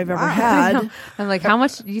job I've ever had, I'm like, how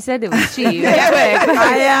much? You said it was cheap.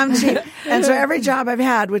 I am cheap. And so every job I've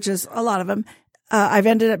had, which is a lot of them, I've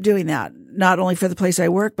ended up doing that, not only for the place I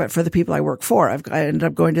work, but for the people I work for. I ended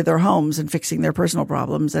up going to their homes and fixing their personal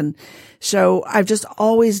problems. And so I've just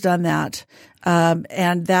always done that.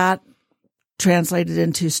 And that translated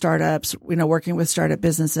into startups, working with startup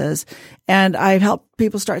businesses. And I've helped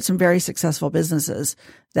people start some very successful businesses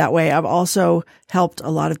that way. I've also helped a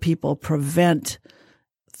lot of people prevent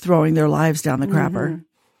throwing their lives down the crapper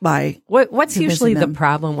by What's usually them. the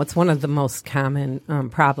problem? What's one of the most common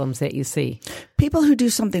problems that you see? People who do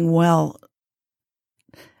something well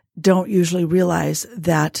don't usually realize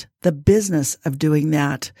that the business of doing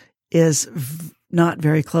that is not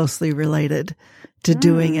very closely related to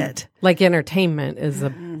doing it. Like entertainment is a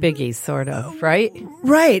biggie, sort of, right?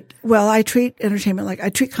 Right. Well, I treat I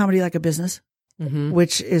treat comedy like a business,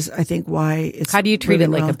 which is, I think, why it's. How do you treat it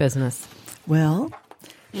really like well. a business? Well,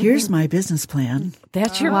 here's my business plan.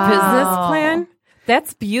 That's your business plan?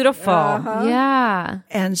 That's beautiful. Yeah.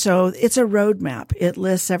 And so it's a roadmap. It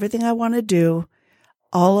lists everything I want to do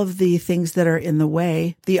all of the things that are in the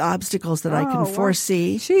way, the obstacles that I can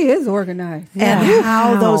foresee. She is organized. And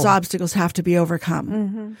how those obstacles have to be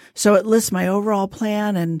overcome. So it lists my overall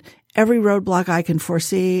plan and every roadblock I can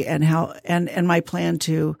foresee and how, and my plan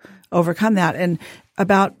to overcome that. And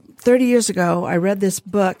about 30 years ago, I read this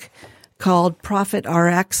book called Profit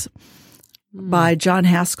RX by John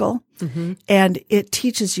Haskell. And it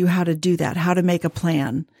teaches you how to do that, how to make a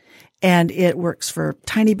plan. And it works for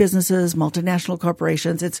tiny businesses, multinational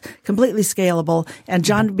corporations. It's completely scalable. And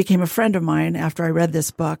John became a friend of mine after I read this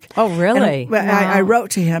book. Oh, really? And I wrote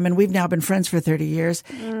to him, and we've now been friends for 30 years.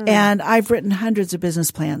 And I've written hundreds of business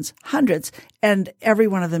plans, hundreds. And every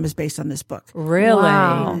one of them is based on this book. Really?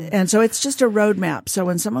 Wow. And so it's just a roadmap. So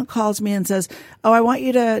when someone calls me and says, "Oh, I want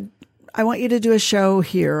you to do a show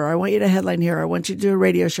here, or I want you to headline here, or I want you to do a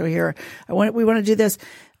radio show here. We want to do this."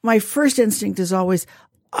 My first instinct is always,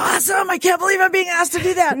 "Awesome. I can't believe I'm being asked to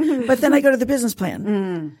do that." But then I go to the business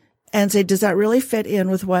plan and say, does that really fit in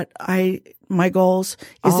with my goals?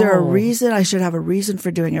 Is there a reason? I should have a reason for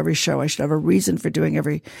doing every show. I should have a reason for doing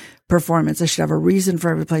every performance. I should have a reason for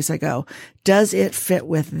every place I go. Does it fit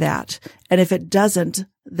with that? And if it doesn't,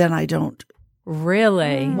 then I don't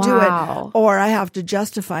Really? do it. Or I have to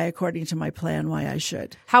justify according to my plan why I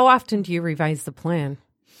should. How often do you revise the plan?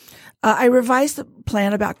 I revise the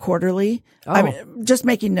plan about quarterly. I'm just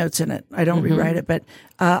making notes in it. I don't rewrite it, but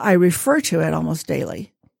I refer to it almost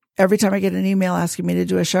daily. Every time I get an email asking me to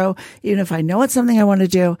do a show, even if I know it's something I want to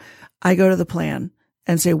do, I go to the plan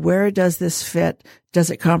and say, where does this fit? Does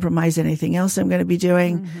it compromise anything else I'm going to be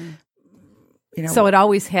doing? You know, So it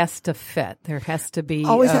always has to fit. There has to be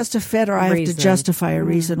has to fit, or I have to reason. justify a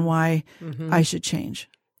reason why I should change.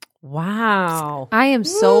 Wow. I am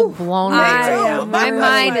so blown away. My really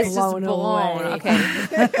mind is just blown blown. away. Okay.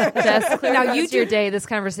 Jess, clear now you do your day. This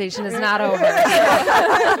conversation is not over.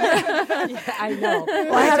 I know.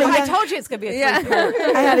 I told you it's going to be a three-part.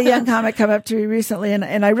 I had a young comic come up to me recently,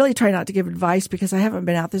 and I really try not to give advice because I haven't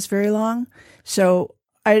been at this very long. So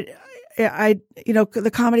I,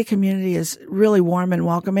 the comedy community is really warm and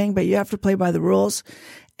welcoming, but you have to play by the rules.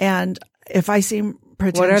 And if I seem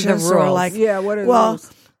pretentious or rules? like, what are the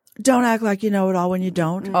rules? Don't act like you know it all when you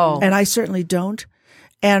don't. Oh. And I certainly don't.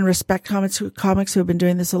 And respect comics who have been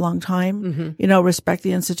doing this a long time. Respect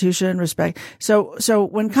the institution, respect. So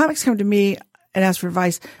when comics come to me and ask for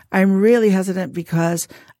advice, I'm really hesitant because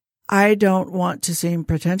I don't want to seem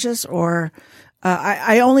pretentious or,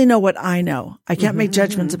 I only know what I know. I can't make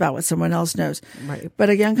judgments about what someone else knows. Right. But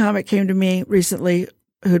a young comic came to me recently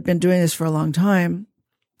who'd been doing this for a long time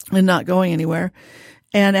and not going anywhere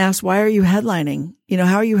and asked, why are you headlining?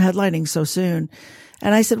 How are you headlining so soon?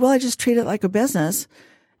 And I said, well, I just treat it like a business.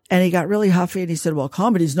 And he got really huffy and he said, well,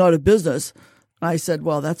 comedy's not a business. I said,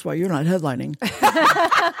 well, that's why you're not headlining.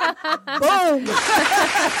 Boom.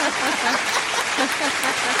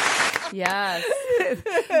 Yes.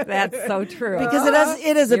 That's so true. Because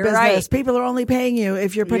it is a You're business. right. People are only paying you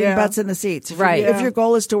if you're putting butts in the seats. Right. If your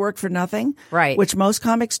goal is to work for nothing, Right. which most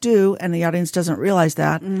comics do, and the audience doesn't realize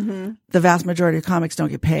that, the vast majority of comics don't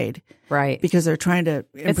get paid. Right. Because they're trying to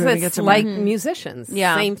improve and get It's some like money. musicians.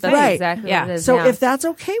 Yeah. Same That's thing. exactly Yeah. what it is. So yeah. if that's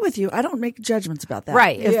okay with you, I don't make judgments about that.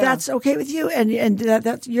 Right. If Yeah. that's okay with you and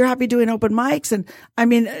that's you're happy doing open mics and I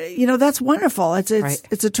mean, that's wonderful. It's Right.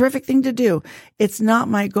 it's a terrific thing to do. It's not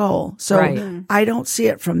my goal. So Right. I don't see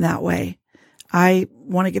it from that way. I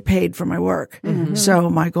want to get paid for my work. So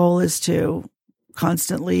my goal is to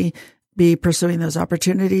constantly be pursuing those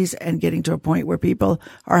opportunities and getting to a point where people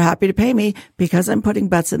are happy to pay me because I'm putting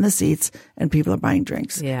butts in the seats and people are buying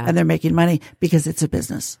drinks Yeah. and they're making money because it's a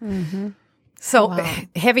business. So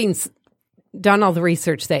having done all the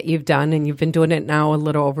research that you've done, and you've been doing it now a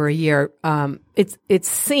little over a year, it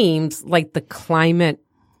seems like the climate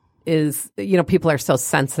is, people are so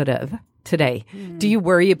sensitive today. Do you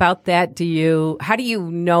worry about that? How do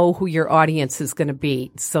you know who your audience is going to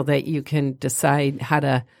be so that you can decide how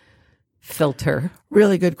to filter?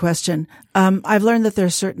 Really good question. I've learned that there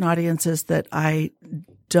are certain audiences that I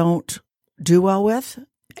don't do well with.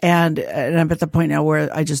 And I'm at the point now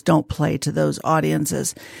where I just don't play to those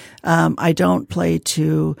audiences. I don't play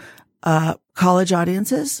to college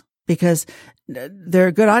audiences because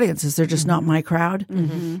they're good audiences. They're just not my crowd.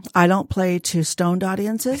 I don't play to stoned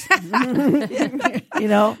audiences,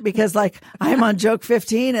 because like I'm on joke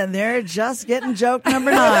 15 and they're just getting joke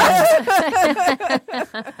number 9.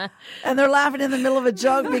 And they're laughing in the middle of a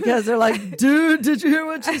joke because they're like, dude, did you hear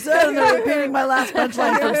what she said? And they're repeating my last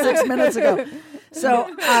punchline from 6 minutes ago.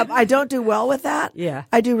 So I don't do well with that. Yeah.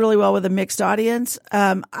 I do really well with a mixed audience.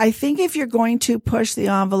 I think if you're going to push the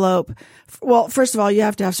envelope, well, first of all, you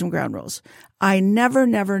have to have some ground rules. I never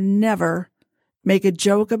make a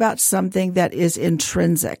joke about something that is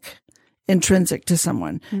intrinsic to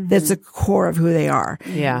someone. That's the core of who they are.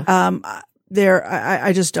 Yeah.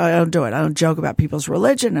 I don't do it. I don't joke about people's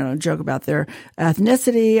religion. I don't joke about their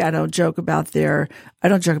ethnicity. I don't joke about their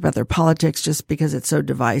politics just because it's so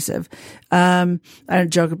divisive. I don't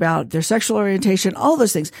joke about their sexual orientation, all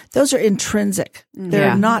those things. Those are intrinsic.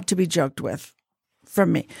 They're not to be joked with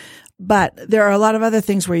from me. But there are a lot of other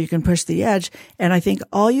things where you can push the edge. And I think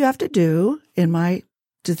all you have to do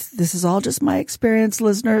this is all just my experience,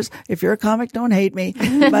 listeners. If you're a comic, don't hate me.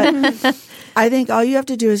 But I think all you have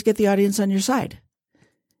to do is get the audience on your side.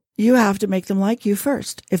 You have to make them like you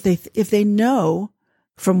first. If they know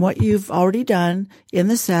from what you've already done in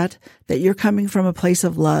the set that you're coming from a place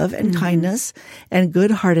of love and kindness and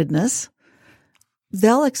good-heartedness,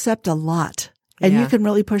 they'll accept a lot. And you can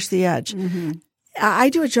really push the edge. I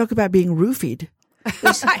do a joke about being roofied.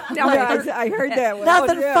 I heard that one.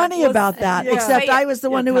 Nothing funny about that, except I was the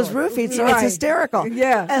one who was roofied, so it's hysterical.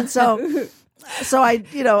 Yeah. And so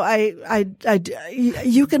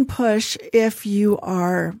you can push if the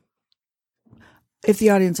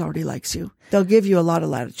audience already likes you. They'll give you a lot of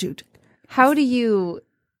latitude. How do you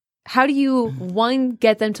one,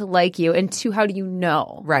 get them to like you, and two, how do you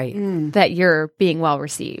know that you're being well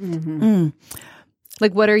received?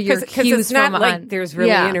 Like, what are your cues it's not from like there's really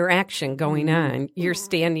interaction going on. You're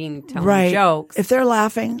standing telling jokes. If they're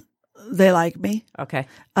laughing, they like me. Okay.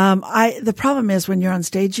 The problem is when you're on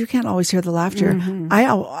stage, you can't always hear the laughter. I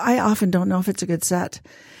often don't know if it's a good set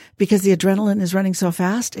because the adrenaline is running so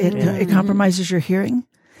fast. It compromises your hearing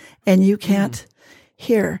and you can't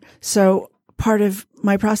hear. So part of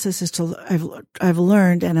my process is I've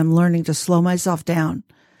learned and I'm learning to slow myself down,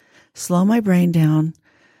 slow my brain down,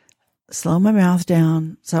 slow my mouth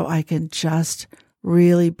down so I can just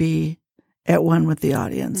really be at one with the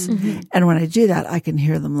audience. And when I do that, I can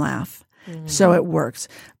hear them laugh. So it works.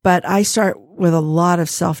 But I start with a lot of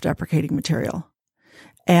self-deprecating material.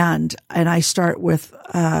 And I start with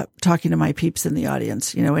talking to my peeps in the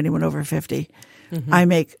audience, anyone over 50. I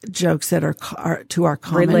make jokes that are to our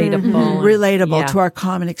common relatable to our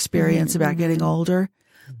common experience about getting older.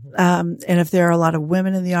 And if there are a lot of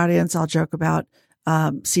women in the audience, I'll joke about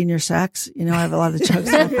senior sex. I have a lot of the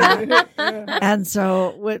jokes like that. And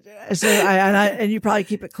and you probably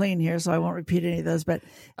keep it clean here, so I won't repeat any of those. But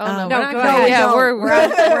go ahead. Yeah, we're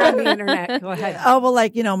on the internet. Go ahead. Oh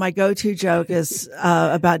well, my go-to joke is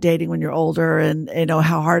about dating when you're older, and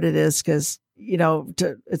how hard it is because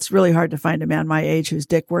it's really hard to find a man my age whose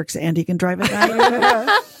dick works and he can drive at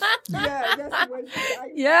night. Yeah, that's what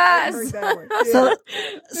Yes. I heard that one.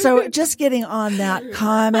 So just getting on that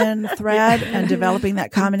common thread and developing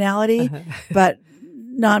that commonality, but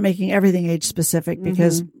not making everything age specific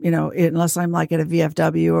because, unless I'm like at a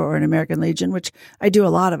VFW or an American Legion, which I do a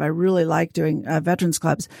lot of, I really like doing veterans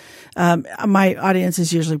clubs. My audience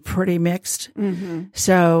is usually pretty mixed.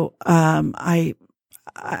 So,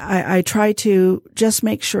 I try to just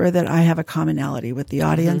make sure that I have a commonality with the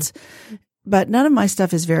audience, but none of my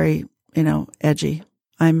stuff is very, edgy.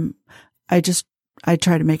 I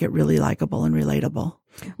try to make it really likable and relatable.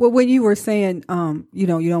 Well, when you were saying, you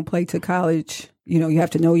don't play to college, you have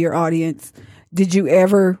to know your audience. Did you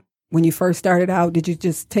ever, when you first started out, did you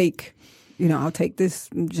just take, I'll take this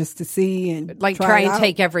just to see and try and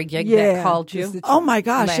take every gig that called you? Oh my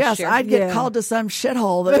gosh, last yes. year. I'd get called to some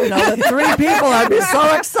shithole that, the 3 people, I'd be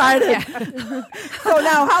so excited. So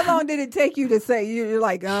now, how long did it take you to say, you're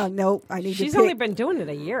like, nope, I need She's to pick. only been doing it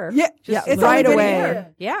a year. Yeah, it's right only been a away.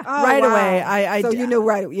 year. Yeah. Oh, right wow. away. So you knew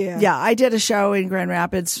right, yeah. Yeah, I did a show in Grand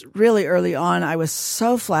Rapids really early on. I was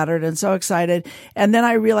so flattered and so excited. And then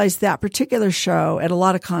I realized that particular show, and a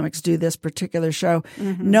lot of comics do this particular show,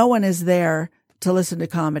 no one is there to listen to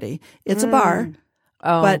comedy. It's a bar.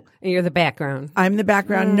 But and you're the background. I'm the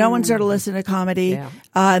background. No one's there to listen to comedy.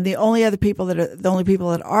 Yeah. The only people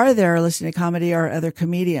that are there listening to comedy are other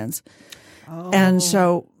comedians. And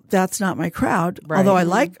so that's not my crowd, although I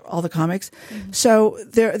like all the comics. So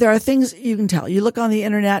there are things you can tell. You look on the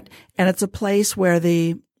internet and it's a place where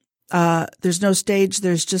there's no stage.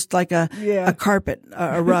 There's just like a carpet,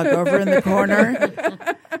 a rug over in the corner.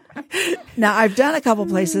 Now, I've done a couple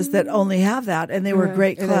places that only have that, and they were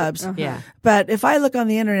great clubs. Yeah. But if I look on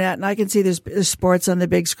the internet and I can see there's sports on the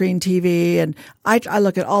big screen TV, and I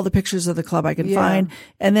look at all the pictures of the club I can find,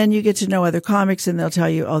 and then you get to know other comics, and they'll tell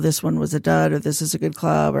you, oh, this one was a dud, or this is a good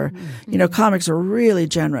club, or, comics are really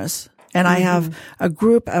generous. And I have a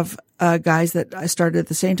group of guys that I started at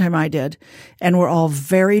the same time I did, and we're all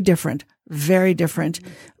very different,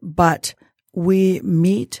 but we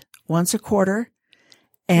meet once a quarter.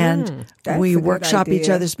 And That's we a good workshop each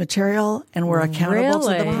idea. other's material, and we're accountable to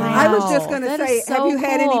the Really? plan. I was just going to That say, is so have you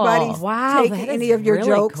had cool. anybody Wow, take that any is of your really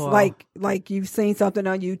jokes, cool. like you've seen something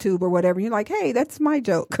on YouTube or whatever? You're like, hey, that's my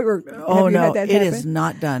joke. Or Oh have you no, had that it happen? is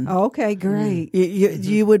not done. Okay, great.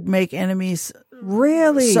 You would make enemies.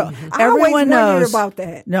 Really? So I always everyone wondered knows about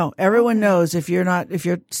that. No, everyone knows if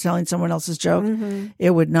you're telling someone else's joke,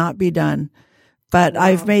 it would not be done. But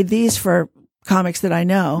I've made these for comics that I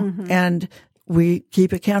know, and we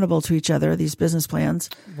keep accountable to each other, these business plans.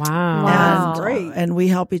 Wow. Wow. Great. And we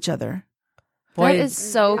help each other. That is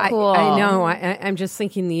so cool. I know. I'm just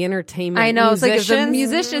thinking the entertainment. I know. It's like if the musicians,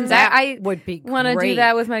 musicians. that I would be want to do great.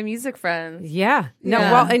 that with my music friends. Yeah. No.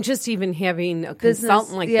 Yeah. Well, and just even having a Business-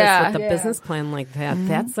 consultant like yeah. this with a business plan like that.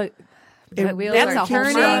 That's a. It Wheels That's are a whole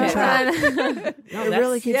turning. track. It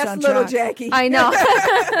really keeps Yes, on little track. Jackie. I know.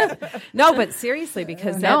 No, but seriously,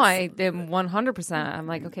 because No, that's, I am 100%. I'm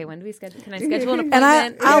like, okay, when do we schedule? Can I schedule an appointment?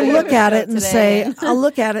 And I'll Yeah. look at it and Today.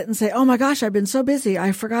 say, oh my gosh, I've been so busy.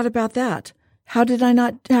 I forgot about that. How did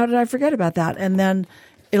I forget about that? And then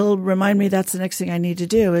it'll remind me that's the next thing I need to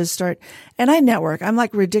do is start. And I network. I'm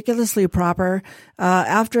like ridiculously proper.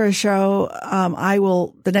 After a show,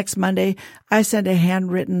 the next Monday, I send a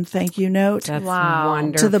handwritten thank you note that's Wow.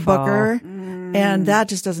 wonderful. to the booker. And that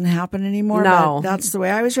just doesn't happen anymore. No. But that's the way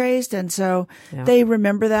I was raised. And so they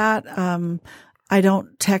remember that. I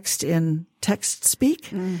don't text in text speak.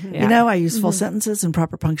 Yeah. You know, I use full sentences and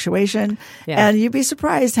proper punctuation. Yeah. And you'd be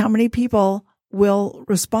surprised how many people will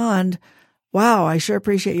respond, wow, I sure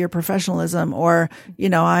appreciate your professionalism. Or, you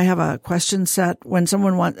know, I have a question set when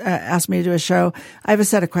someone asks me to do a show. I have a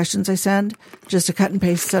set of questions I send, just a cut and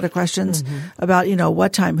paste set of questions about, you know,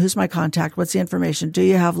 what time, who's my contact, what's the information, do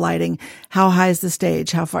you have lighting, how high is the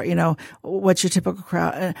stage, how far, you know, what's your typical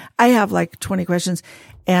crowd. I have like 20 questions,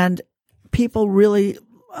 and people really,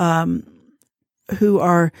 who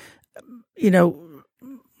are, you know,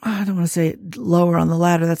 I don't want to say lower on the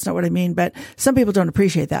ladder. That's not what I mean, but some people don't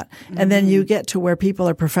appreciate that. And then you get to where people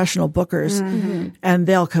are professional bookers and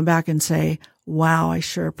they'll come back and say, wow, I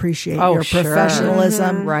sure appreciate your sure.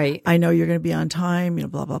 professionalism. Right. I know you're going to be on time, you know,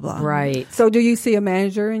 blah, blah, blah. Right. So, do you see a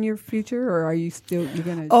manager in your future, or are you still you're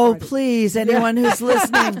going to? Oh, please, anyone who's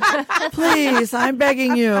listening, please, I'm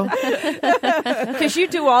begging you. Because you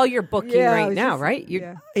do all your booking Yeah, I right was now, just- right?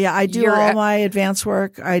 yeah. Yeah, I do You're all at- my advance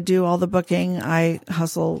work. I do all the booking. I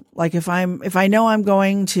hustle. Like if I know I'm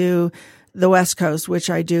going to the West Coast, which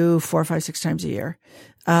I do 4, 5, 6 times a year,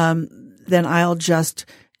 then I'll just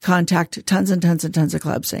contact tons and tons and tons of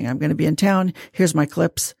clubs saying, I'm going to be in town. Here's my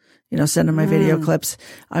clips, you know, send them my video clips.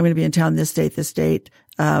 I'm going to be in town this date.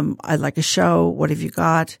 I'd like a show. What have you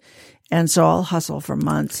got? And so I'll hustle for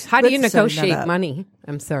months. How do you setting that negotiate up. money?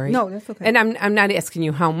 I'm sorry. No, that's okay. And I'm not asking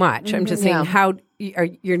you how much. I'm just saying Yeah. how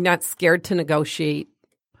you're not scared to negotiate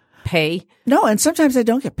pay. No, and sometimes I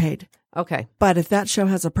don't get paid. Okay. But if that show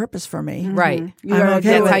has a purpose for me, Right. You I'm gotta okay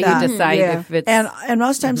That's with how that. you decide Yeah. if it's And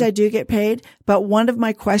most times I do get paid, but one of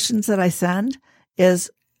my questions that I send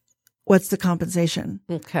is, what's the compensation?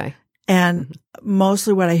 okay. And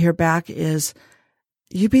mostly what I hear back is,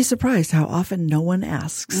 you'd be surprised how often no one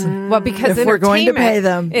asks. Well, because If we're going to pay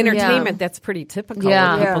them. entertainment, that's pretty typical.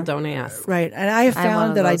 Yeah. When people Yeah. don't ask. Right. And I have I'm one found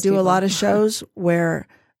of that I those do a people. lot of shows where,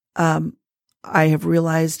 I have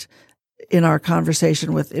realized in my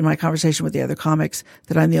conversation with the other comics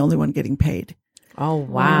that I'm the only one getting paid. Oh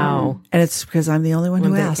wow! And it's because I'm the only one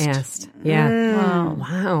who When they asked. Yeah.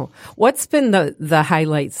 Wow. What's been the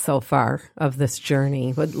highlights so far of this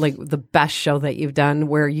journey? Like the best show that you've done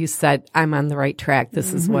where you said, I'm on the right track.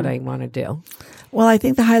 This is what I want to do. Well, I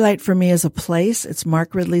think the highlight for me is a place. It's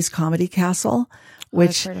Mark Ridley's Comedy Castle,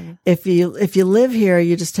 which heard of it. if you live here,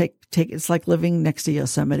 you just take it's like living next to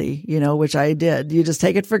Yosemite, you know, which I did. You just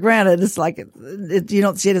take it for granted. It's like you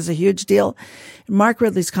don't see it as a huge deal. Mark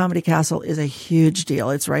Ridley's Comedy Castle is a huge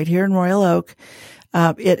deal. It's right here in Royal Oak.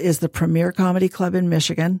 It is the premier comedy club in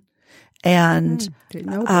Michigan. And Didn't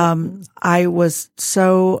know that. I was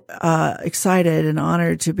so excited and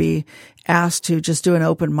honored to be asked to just do an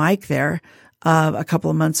open mic there a couple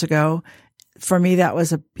of months ago. For me, that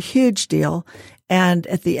was a huge deal. And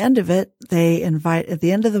at the end of it, at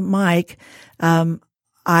the end of the mic,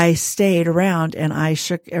 I stayed around and I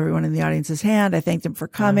shook everyone in the audience's hand. I thanked them for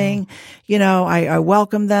coming. You know, I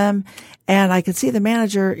welcomed them, and I could see the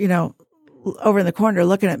manager, you know, over in the corner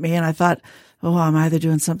looking at me, and I thought, oh, I'm either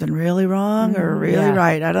doing something really wrong or really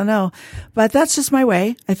right. I don't know. But that's just my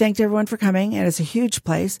way. I thanked everyone for coming, and it's a huge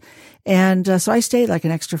place. And so I stayed like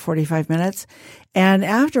an extra 45 minutes. And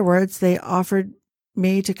afterwards, they offered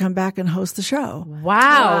me to come back and host the show.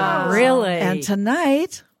 Wow. Really? And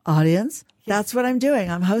tonight, audience, That's what I'm doing.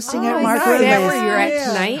 I'm hosting at Oh, Mark nice. Is that Ridley's where you're at Yeah.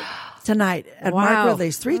 tonight? tonight at Wow. Mark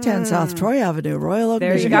Ridley's, 310 South Troy Avenue, Royal Oak, There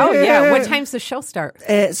you Michigan. go. Yeah. What time's the show start?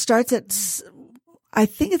 It starts at, I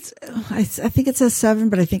think it says 7,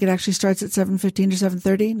 but I think it actually starts at 7:15 or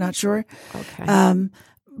 7:30. Not sure. Okay.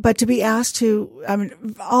 But to be asked to, I mean,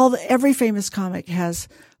 every famous comic has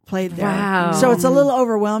played there. Wow. So it's a little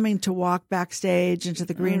overwhelming to walk backstage into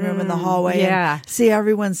the green room in the hallway Yeah. and see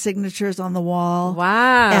everyone's signatures on the wall.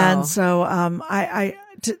 Wow. And so,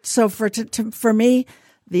 for me,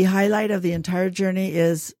 the highlight of the entire journey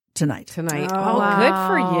is tonight. Tonight. Oh, Good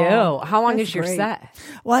for you. How long That's is your great. set?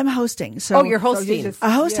 Well, I'm hosting. So Oh, you're hosting. just- a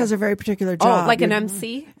host Yeah. has a very particular job. Oh, like an You're-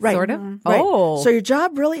 MC, Right. sort of. Right. Oh, So your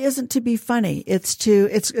job really isn't to be funny. It's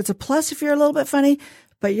a plus if you're a little bit funny,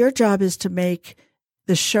 but your job is to make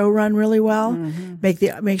the show run really well,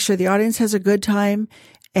 make sure the audience has a good time,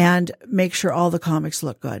 and make sure all the comics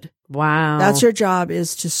look good. wow. That's your job,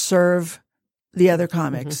 is to serve the other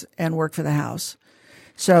comics and work for the house.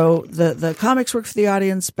 So the comics work for the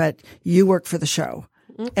audience, but you work for the show.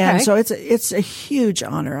 And so it's a huge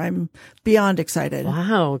honor. I'm beyond excited.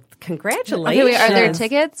 Wow. Congratulations. Okay, wait, are there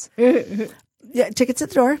tickets? Yeah, tickets at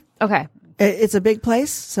the door. Okay. It's a big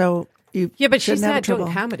place, so you Yeah, but she's shouldn't have not doing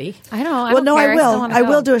trouble. comedy. I know. I Well, don't no, care. I still will. wanna I go.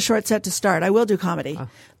 will do a short set to start. I will do comedy,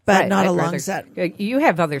 but not I'd a long rather- set. You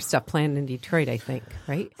have other stuff planned in Detroit, I think,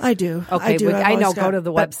 right? I do. Okay, I do. I I've know. always Go got- to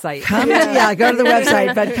the but website. Come go to the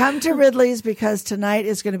website. But come to Ridley's, because tonight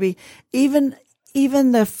is going to be even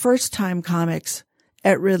the first time comics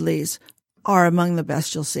at Ridley's are among the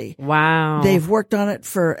best you'll see. Wow. They've worked on it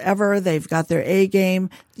forever. They've got their A game.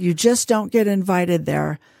 You just don't get invited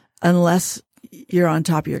there unless you're on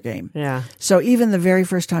top of your game. Yeah. So even the very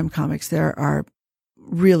first time comics there are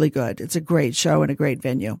really good. It's a great show and a great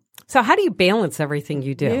venue. So how do you balance everything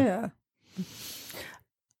you do? Yeah.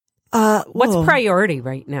 What's well, priority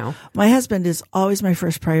right now? My husband is always my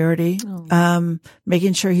first priority.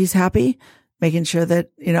 Making sure he's happy, making sure that,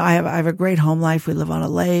 I have a great home life. We live on a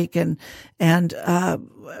lake and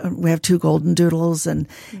we have 2 golden doodles and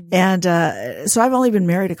so I've only been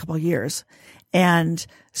married a couple of years. And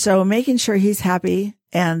so making sure he's happy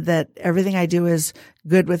and that everything I do is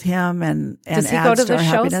good with him and Does he adds go to the our shows?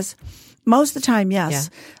 happiness. Most of the time, yes.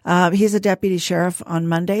 He's a deputy sheriff on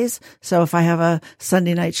Mondays. So if I have a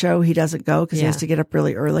Sunday night show, he doesn't go because he has to get up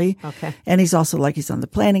really early. Okay. And he's also he's on the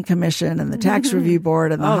planning commission and the tax review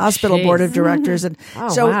board and the hospital geez. board of directors. And Oh,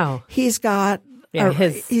 so wow. he's got, Yeah,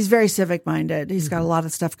 he's very civic minded. He's got a lot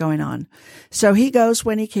of stuff going on. So he goes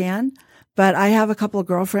when he can. But I have a couple of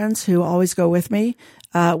girlfriends who always go with me.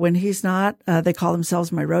 When he's not, they call themselves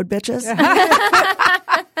my road bitches.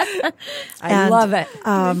 I love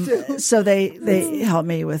it. So they help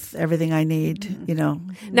me with everything I need,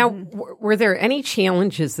 Now, were there any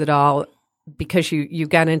challenges at all, because you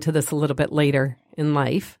got into this a little bit later in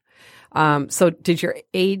life? So did your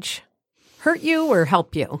age hurt you or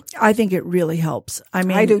help you? I think it really helps. I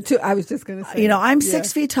mean, I do too. I was just going to say. I'm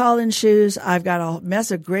 6 feet tall in shoes. I've got a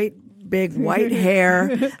mess of great big white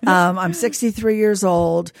hair. I'm 63 years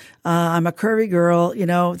old. I'm a curvy girl.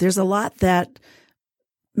 There's a lot that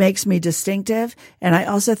makes me distinctive. And I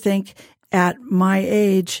also think at my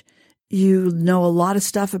age, you know a lot of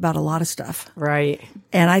stuff about a lot of stuff. Right.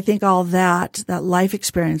 And I think all that life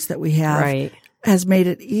experience that we have Right. has made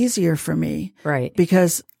it easier for me. Right.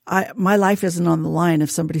 Because my life isn't on the line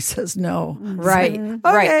if somebody says no. Right. Okay.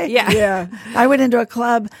 Right. Yeah. Yeah. I went into a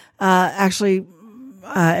club, in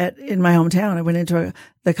my hometown. I went into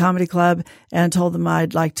the comedy club and told them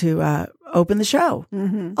I'd like to open the show.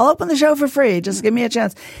 Mm-hmm. I'll open the show for free. Just give me a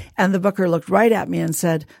chance. And the booker looked right at me and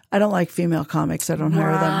said, I don't like female comics. I don't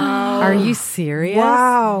hire them. Are you serious?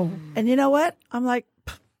 Wow. And you know what? I'm like,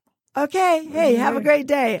 okay, hey, have a great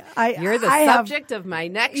day. You're the subject of my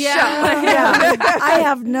next show. Yeah. I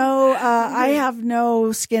have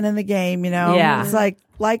no skin in the game, Yeah. It's like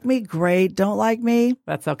me, great. Don't like me,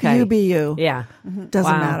 That's okay. you be you. Yeah.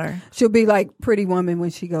 Doesn't Wow. matter. She'll be like Pretty Woman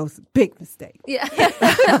when she goes, big mistake. Yeah.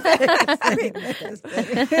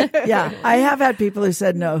 Yeah. I have had people who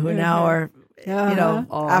said no who now are,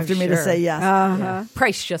 Oh, after me to sure. say yes.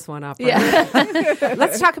 Price just went up. Right? Yeah.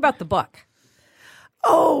 Let's talk about the book.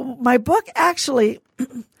 Oh, my book actually,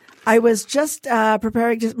 I was just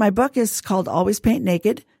preparing. My book is called Always Paint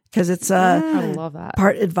Naked because it's I love that.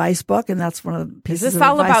 part advice book, and that's one of the Is pieces this of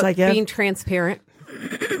all advice about I give. being transparent?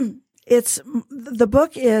 The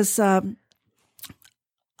book is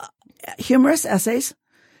humorous essays,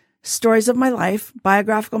 stories of my life,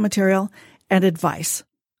 biographical material, and advice.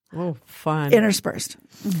 Oh, fun. interspersed.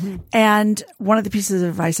 And one of the pieces of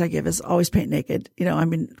advice I give is always paint naked.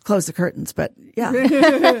 Close the curtains, but yeah.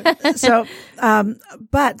 So,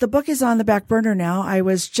 but the book is on the back burner now. I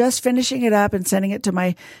was just finishing it up and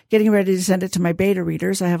getting ready to send it to my beta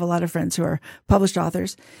readers. I have a lot of friends who are published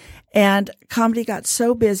authors, and comedy got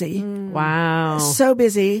so busy. Wow. So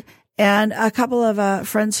busy. And a couple of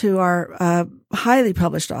friends who are highly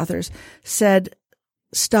published authors said,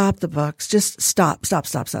 stop the books. Just stop.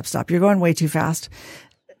 You're going way too fast.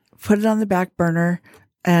 Put it on the back burner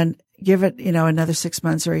and give it, another 6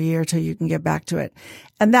 months or a year till you can get back to it.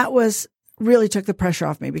 And that really took the pressure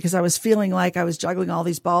off me because I was feeling like I was juggling all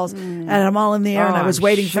these balls and I'm all in the air and I was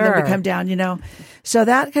waiting for them to come down, So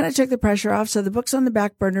that kind of took the pressure off. So the book's on the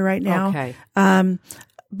back burner right now. Okay.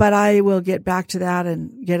 But I will get back to that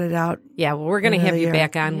and get it out. Yeah, well, we're going to have you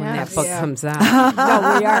back on when that book comes out.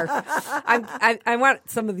 No, we are. I want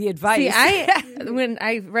some of the advice. See, when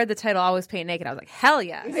I read the title, Always Paint Naked, I was like, hell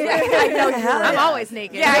yeah. I know I'm always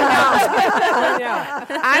naked. Yeah, I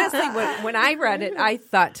know. Honestly, when I read it, I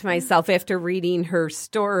thought to myself, after reading her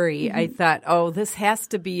story, I thought, oh, this has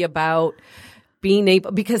to be about being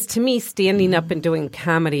able, because to me, standing up and doing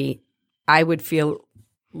comedy, I would feel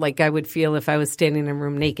like I would feel if I was standing in a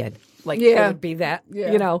room naked. Like it would be that,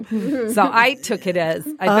 So I took it as,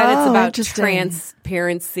 I bet it's about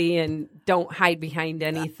transparency and don't hide behind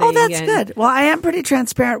anything. Oh, that's good. Well, I am pretty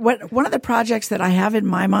transparent. One of the projects that I have in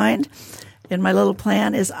my mind, in my little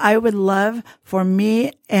plan, is I would love for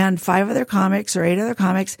me and 5 other comics or 8 other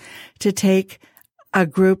comics to take a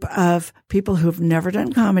group of people who've never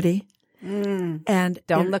done comedy. And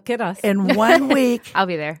don't look at us. In 1 week, I'll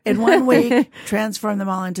be there. In 1 week, transform them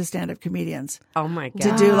all into stand-up comedians. Oh my God.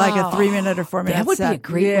 To do like a 3-minute or 4-minute That would set. be a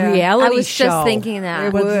great reality I was show. just thinking that. I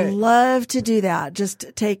would love to do that.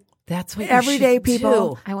 Just take That's what everyday you should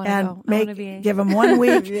people do. I wanna and go. I wanna be- give them 1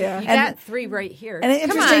 week. You And got 3 right here. And it's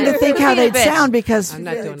Come interesting on. to think how Be a they'd bitch. sound because I'm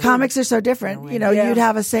not doing it. comics are so different. You'd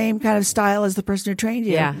have a same kind of style as the person who trained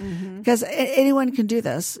you. Yeah. Because anyone can do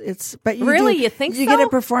this. But you Really? You think you so? get a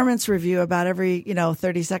performance review about every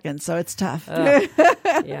 30 seconds, so it's tough.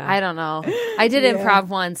 Yeah. I don't know. I did improv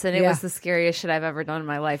once, and it was the scariest shit I've ever done in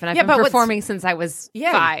my life. And I've Yeah, been but what's- performing since I was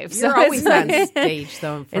 5. You're always on stage,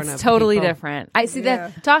 though, in front of It's totally people. different. I see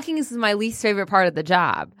that talking is my least favorite part of the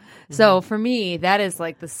job. So for me, that is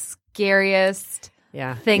like the scariest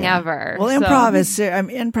thing ever. Well, So-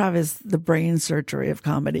 improv is the brain surgery of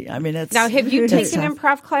comedy. I mean, it's Now, have you it's taken tough.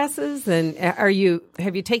 improv classes? And have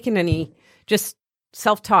you taken any just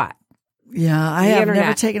self-taught? Yeah, I The have internet.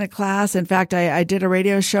 never taken a class. In fact, I did a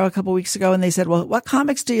radio show a couple weeks ago and they said, well, what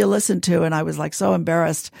comics do you listen to? And I was like so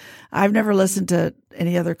embarrassed. I've never listened to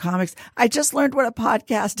any other comics. I just learned what a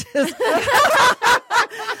podcast is.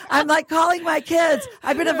 I'm like calling my kids.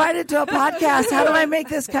 I've been invited to a podcast. How do I make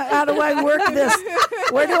this? How do I work this?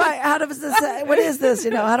 How does this, what is this?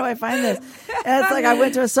 How do I find this? And it's like, I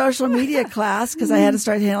went to a social media class because I had to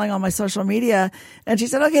start handling all my social media. And she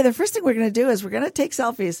said, okay, the first thing we're going to do is we're going to take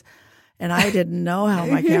selfies. And I didn't know how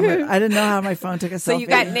I didn't know how my phone took a selfie. So you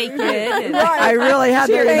got naked. And I really had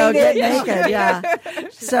to, get naked. Yeah.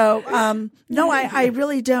 So, no, I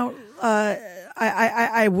really don't,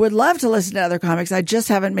 I would love to listen to other comics. I just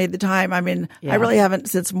haven't made the time. I mean, I really haven't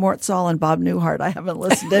since Mort Saul and Bob Newhart. I haven't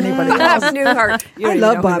listened to anybody else. Bob Newhart. You I don't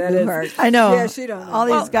love know who Bob that is. Newhart. I know. Yeah, she don't know. All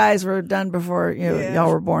these guys were done before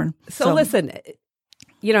y'all were born. So listen,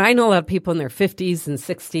 I know a lot of people in their 50s and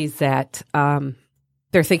 60s that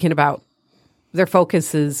they're thinking about their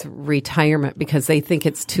focus is retirement because they think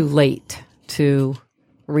it's too late to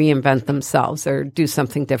reinvent themselves or do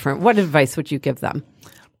something different. What advice would you give them?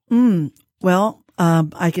 Well,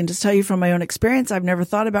 I can just tell you from my own experience, I've never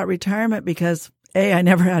thought about retirement because A, I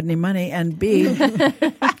never had any money, and B,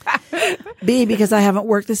 because I haven't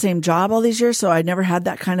worked the same job all these years, so I never had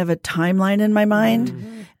that kind of a timeline in my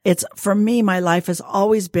mind. It's, for me, my life has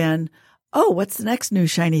always been, oh, what's the next new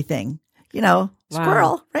shiny thing?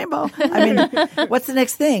 Squirrel, rainbow. I mean, what's the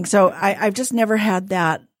next thing? So I've just never had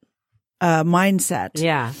that mindset.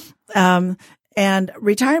 Yeah. And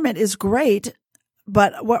retirement is great,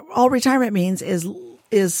 but what all retirement means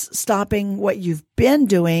is stopping what you've been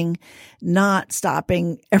doing, not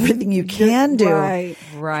stopping everything you can do.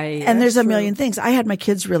 Right. And there's a million things. I had my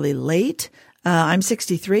kids really late. I'm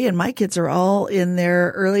 63 and my kids are all in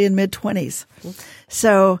their early and mid 20s.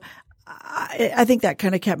 So I think that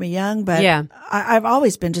kind of kept me young, but I've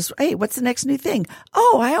always been just, hey, what's the next new thing?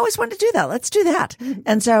 Oh, I always wanted to do that. Let's do that.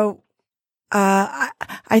 And so,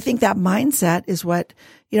 I think that mindset is what,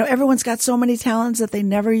 everyone's got so many talents that they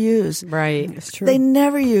never use. Right. It's true. They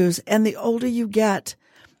never use. And the older you get,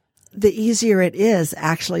 the easier it is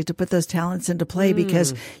actually to put those talents into play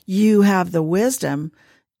because you have the wisdom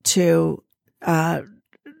to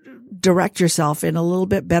direct yourself in a little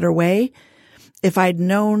bit better way. If I'd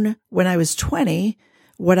known when I was 20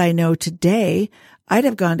 what I know today, I'd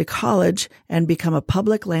have gone to college and become a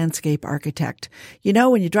public landscape architect. You know,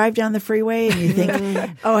 when you drive down the freeway and you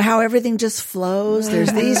think, oh, how everything just flows.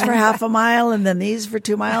 There's these for half a mile and then these for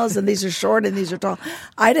 2 miles and these are short and these are tall.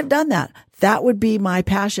 I'd have done that. That would be my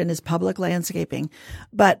passion is public landscaping.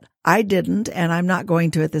 But I didn't, and I'm not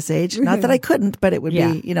going to at this age. Not that I couldn't, but it would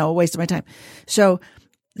be, you know, a waste of my time. So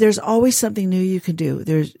there's always something new you can do.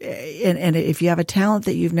 And if you have a talent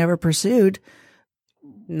that you've never pursued,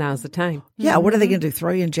 now's the time. yeah, what are they going to do?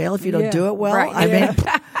 Throw you in jail if you don't do it well? Right. I mean,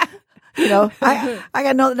 you know, I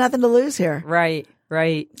got nothing to lose here. Right.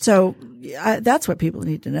 So that's what people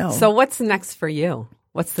need to know. So what's next for you?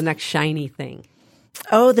 What's the next shiny thing?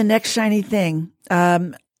 Oh, the next shiny thing.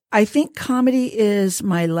 I think comedy is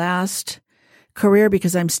my last career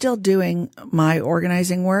because I'm still doing my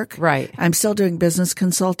organizing work. Right. I'm still doing business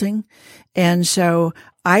consulting. And so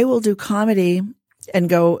I will do comedy and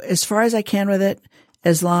go as far as I can with it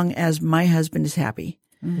as long as my husband is happy.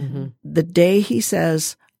 Mm-hmm. The day he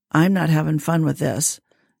says, I'm not having fun with this,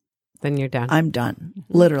 then you're done. I'm done.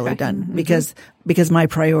 Literally done. Because my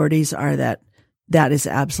priorities are that is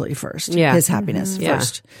absolutely first. Yeah. His happiness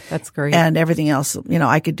first. That's great. And everything else, you know,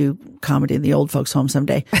 I could do comedy in the old folks' home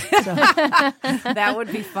someday. So, that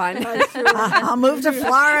would be fun. I'll move to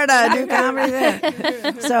Florida, do comedy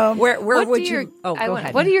there. So Where What would do you? your- Oh, I go want-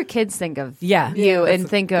 ahead. What do your kids think of Yeah. you That's and a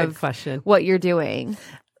think good of question. what you're doing?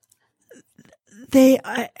 they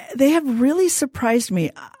have really surprised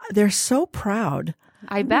me. They're so proud.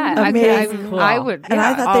 I bet. Amazing. I would. And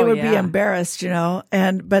I thought they would be yeah. embarrassed, you know,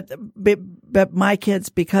 but my kids,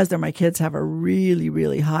 because they're my kids, have a really,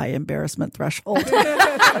 really high embarrassment threshold.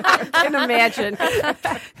 I can imagine.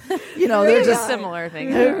 You know, they're just similar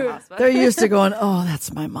things. at our house, but- they're used to going, oh,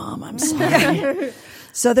 that's my mom. I'm sorry.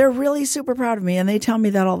 So they're really super proud of me, and they tell me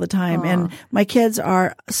that all the time. And my kids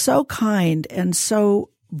are so kind and so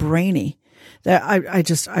brainy that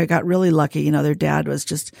I got really lucky. You know, their dad was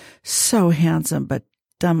just so handsome, but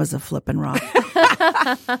dumb as a flippin' rock.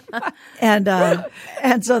 And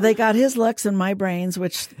so they got his looks and my brains,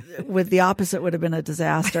 which with the opposite would have been a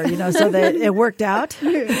disaster, you know, so it worked out.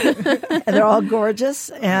 And they're all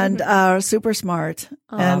gorgeous and super smart.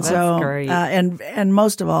 And that's so, great. and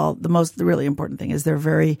most of all, the really important thing is they're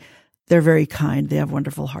very kind. They have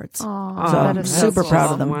wonderful hearts. So I'm that is super so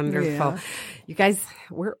proud of them. Wonderful. You guys,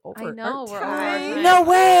 we're over. I know. our We're time. over. No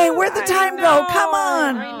way. Where'd the time go? Come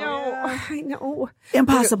on. I know.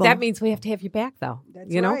 Impossible. That means we have to have you back, though.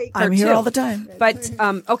 You know, right. Part I'm here two. all the time. But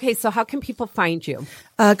okay, so how can people find you?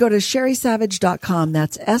 Go to SherrySavage.com.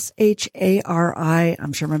 That's SHARI.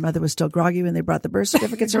 I'm sure my mother was still groggy when they brought the birth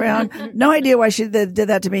certificates around. No idea why she did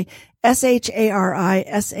that to me.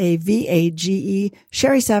 SHARISAVAGE,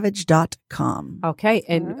 SherrySavage.com. Okay,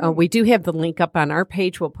 and we do have the link up on our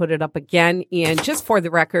page. We'll put it up again. And just for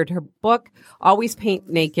the record, her book, Always Paint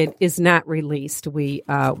Naked, is not released. We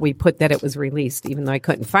put that it was released, even though I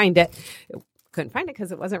couldn't find it. Couldn't find it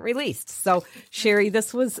because it wasn't released. So, Sherry,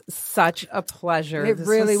 this was such a pleasure. It This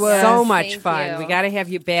really was. so much Thank fun. you. We got to have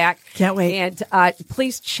you back. Can't wait. And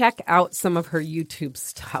please check out some of her YouTube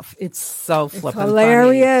stuff. It's so flippin'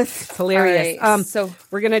 hilarious. funny. It's hilarious. All right, so-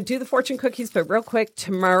 We're going to do the fortune cookies, but real quick,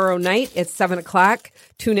 tomorrow night at 7:00,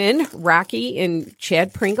 tune in. Rocky and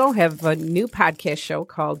Chad Pringle have a new podcast show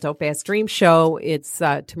called Dope Ass Dream Show. It's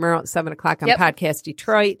tomorrow at 7:00 on Yep. Podcast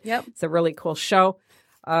Detroit. Yep. It's a really cool show.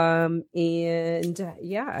 I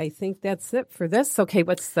think that's it for this. Okay,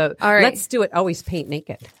 All right. let's do it. Always Paint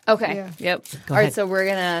Naked. Okay. Yeah. Yep. All ahead.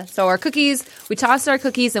 right. So our cookies, we tossed our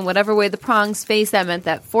cookies in whatever way the prongs face. That meant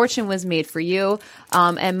that fortune was made for you.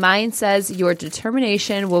 And mine says your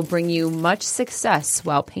determination will bring you much success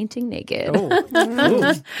while painting naked. Ooh,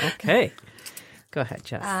 okay. Go ahead,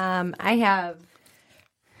 Jess. I have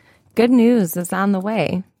good news is on the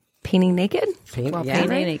way. Painting naked? Painting Painting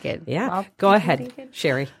naked. Yeah. Go ahead,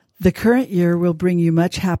 Sherry. The current year will bring you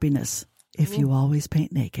much happiness if you always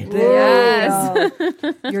paint naked. Yes.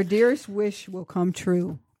 Your dearest wish will come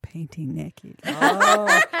true. Painting naked.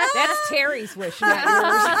 That's Terry's wish, not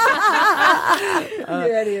yours.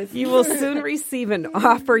 Yeah, it is. You will soon receive an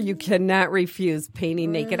offer you cannot refuse.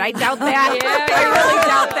 Painting naked. I doubt that. I really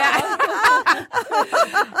doubt that.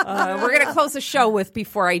 We're going to close the show with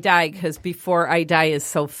Before I Die, because Before I Die is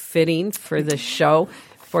so fitting for this show.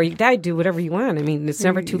 before you die, do whatever you want. I mean, it's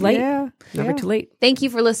never too late. Never too late. Thank you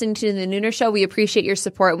for listening to The Nooner Show. We appreciate your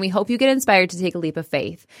support, and we hope you get inspired to take a leap of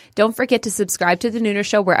faith. Don't forget to subscribe to The Nooner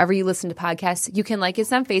Show wherever you listen to podcasts. You can like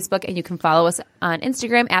us on Facebook, and you can follow us on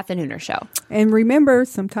Instagram at The Nooner Show. And remember,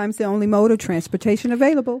 sometimes the only mode of transportation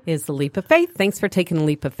available Is the leap of faith. Thanks for taking a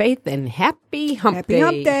leap of faith, and happy hump Happy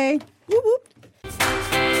Hump Day. Whoop, whoop.